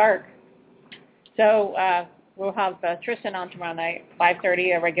virtual dark. So we'll have Tristan on tomorrow night,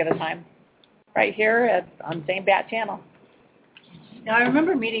 5:30 at regular time, right here on the same Bat channel. Now, I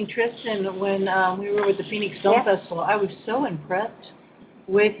remember meeting Tristan when we were with the Phoenix Film Festival. I was so impressed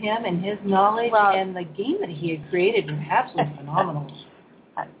with him and his knowledge, and the game that he had created was absolutely phenomenal.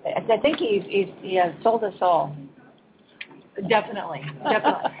 I think he has sold us all. Definitely.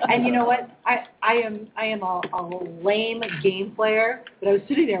 And you know what? I am a lame game player, but I was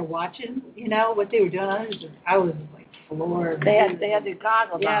sitting there watching, what they were doing. I was like floored. They had the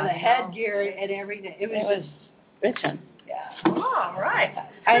goggles on. Yeah, the headgear and everything. It was bitchin'. Yeah. Oh, all right.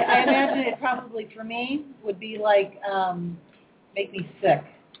 I imagine it probably for me would be like make me sick.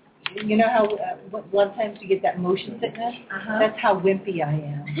 You know how a lot of times you get that motion sickness? That's how wimpy I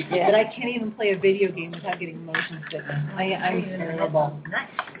am. Yeah. But I can't even play a video game without getting motion sickness. I'm terrible. Nice.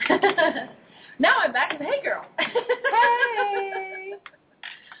 Now I'm back to the Hey Girl. Hey!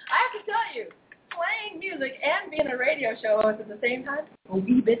 I have to tell you, playing music and being a radio show host at the same time, a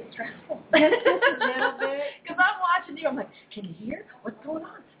wee bit stressful. Just a little bit. Because I'm watching you, I'm like, can you hear? What's going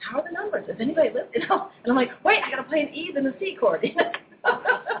on? How are the numbers? Is anybody listening? And I'm like, wait, I got to play an E then a C chord.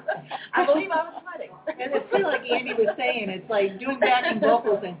 I believe I was sweating. And it's kind of like Andy was saying, it's like doing backing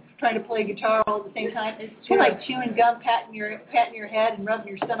vocals and trying to play guitar all at the same time. It's like chewing gum, patting your head and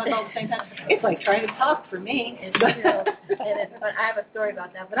rubbing your stomach all at the same time. It's like trying to talk for me. It's true. And it's fun. I have a story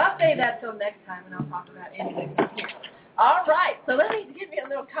about that, but I'll say that till next time, and I'll talk about anything. All right, so let me give you a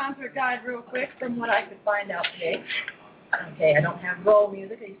little concert guide real quick from what I could find out today. Okay, I don't have roll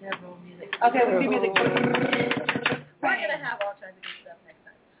music. I used to have roll music. Okay, we'll give you the... We're going to have all kinds of good stuff next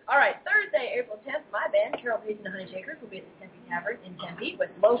time. All right, Thursday, April 10th, my band, Carol Page and the Honey Shakers, will be at the Tempe Tavern in Tempe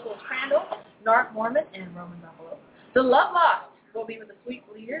with locals Crandall, Nark Mormon, and Roman Buffalo. The Love Lost will be with the Sweet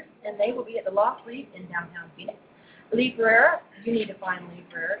Leaders, and they will be at the Lost Leaf in downtown Phoenix. Lee Ferreira, you need to find Lee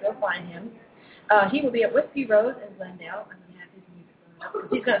Ferreira. Go find him. He will be at Whiskey Rose in Glendale. I'm going to have his music going up because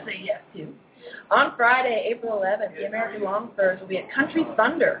he's going to say yes, too. On Friday, April 11th, the American Longspurs will be at Country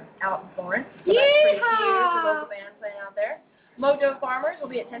Thunder out in Florence. So that's pretty cute. The local band playing out there. Mojo Farmers will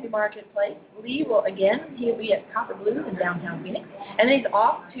be at Tempe Marketplace. Lee will, he'll be at Copper Blues in downtown Phoenix. And then he's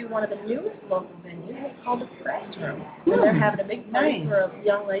off to one of the newest local venues. It's called the Press Room. And they're having a big party for a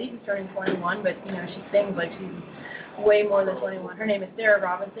young lady who's turning 21, but, she sings like she's way more than 21. Her name is Sarah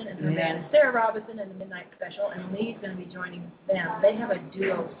Robinson, and her band is Sarah Robinson and the Midnight Special, and Lee's going to be joining them. They have a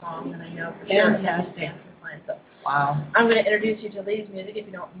duo song that I know for sure. Fantastic. So Wow. I'm going to introduce you to Lee's music, if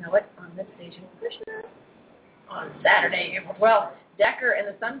you don't know it, on this station for Christmas. On Saturday, April 12th, Decker and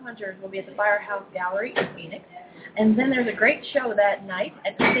the Sun Punchers will be at the Firehouse Gallery in Phoenix. And then there's a great show that night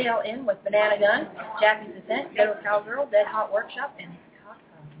at the Sail Inn with Banana Gun, Jackie's Descent, Ghetto Cowgirl, Dead Hot Workshop, and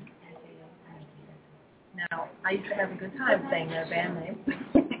Now, I used to have a good time saying their band name.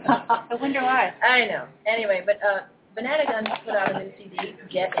 I wonder why. I know. Anyway, but Banana Gun put out a new CD.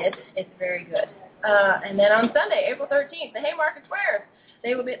 Get it. It's very good. And then on Sunday, April 13th, the Haymarket Squares.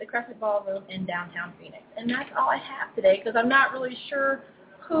 They will be at the Crescent Ballroom in downtown Phoenix. And that's all I have today because I'm not really sure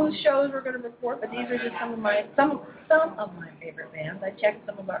whose shows we're going to report, but these are just some of my favorite bands. I checked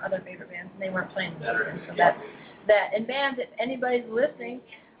some of our other favorite bands, and they weren't playing this weekend. So that. And bands, if anybody's listening,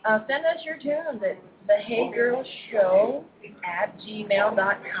 send us your tunes at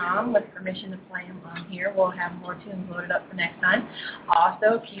theheygirlshow@gmail.com with permission to play them on here. We'll have more tunes loaded up for next time.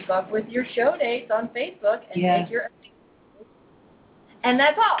 Also, keep up with your show dates on Facebook and make your. And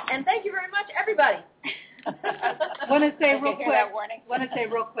that's all. And thank you very much, everybody. Want to say real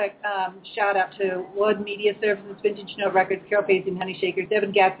quick, shout out to Wood Media Services, Vintage Note Records, Carol Pacey and Honey Shakers,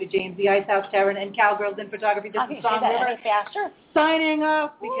 Devin Gatsby, James, the Ice House Tavern, and Cowgirls in Photography. This is Song River signing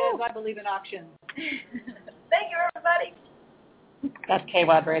off because I believe in auctions. Thank you, everybody. That's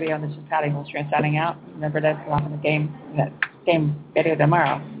KWAD Radio, and this is Patty Holstrom signing out. Remember to come on the game video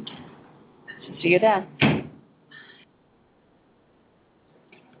tomorrow. See you then.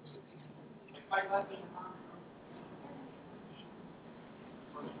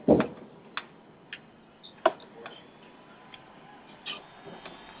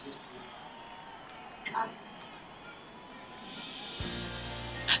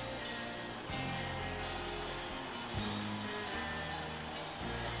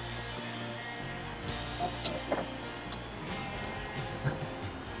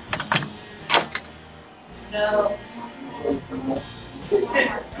 No.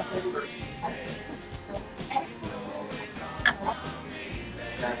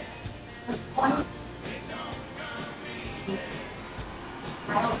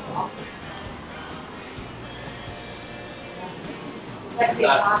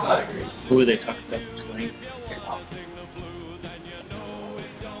 Who were they talking about? Explain.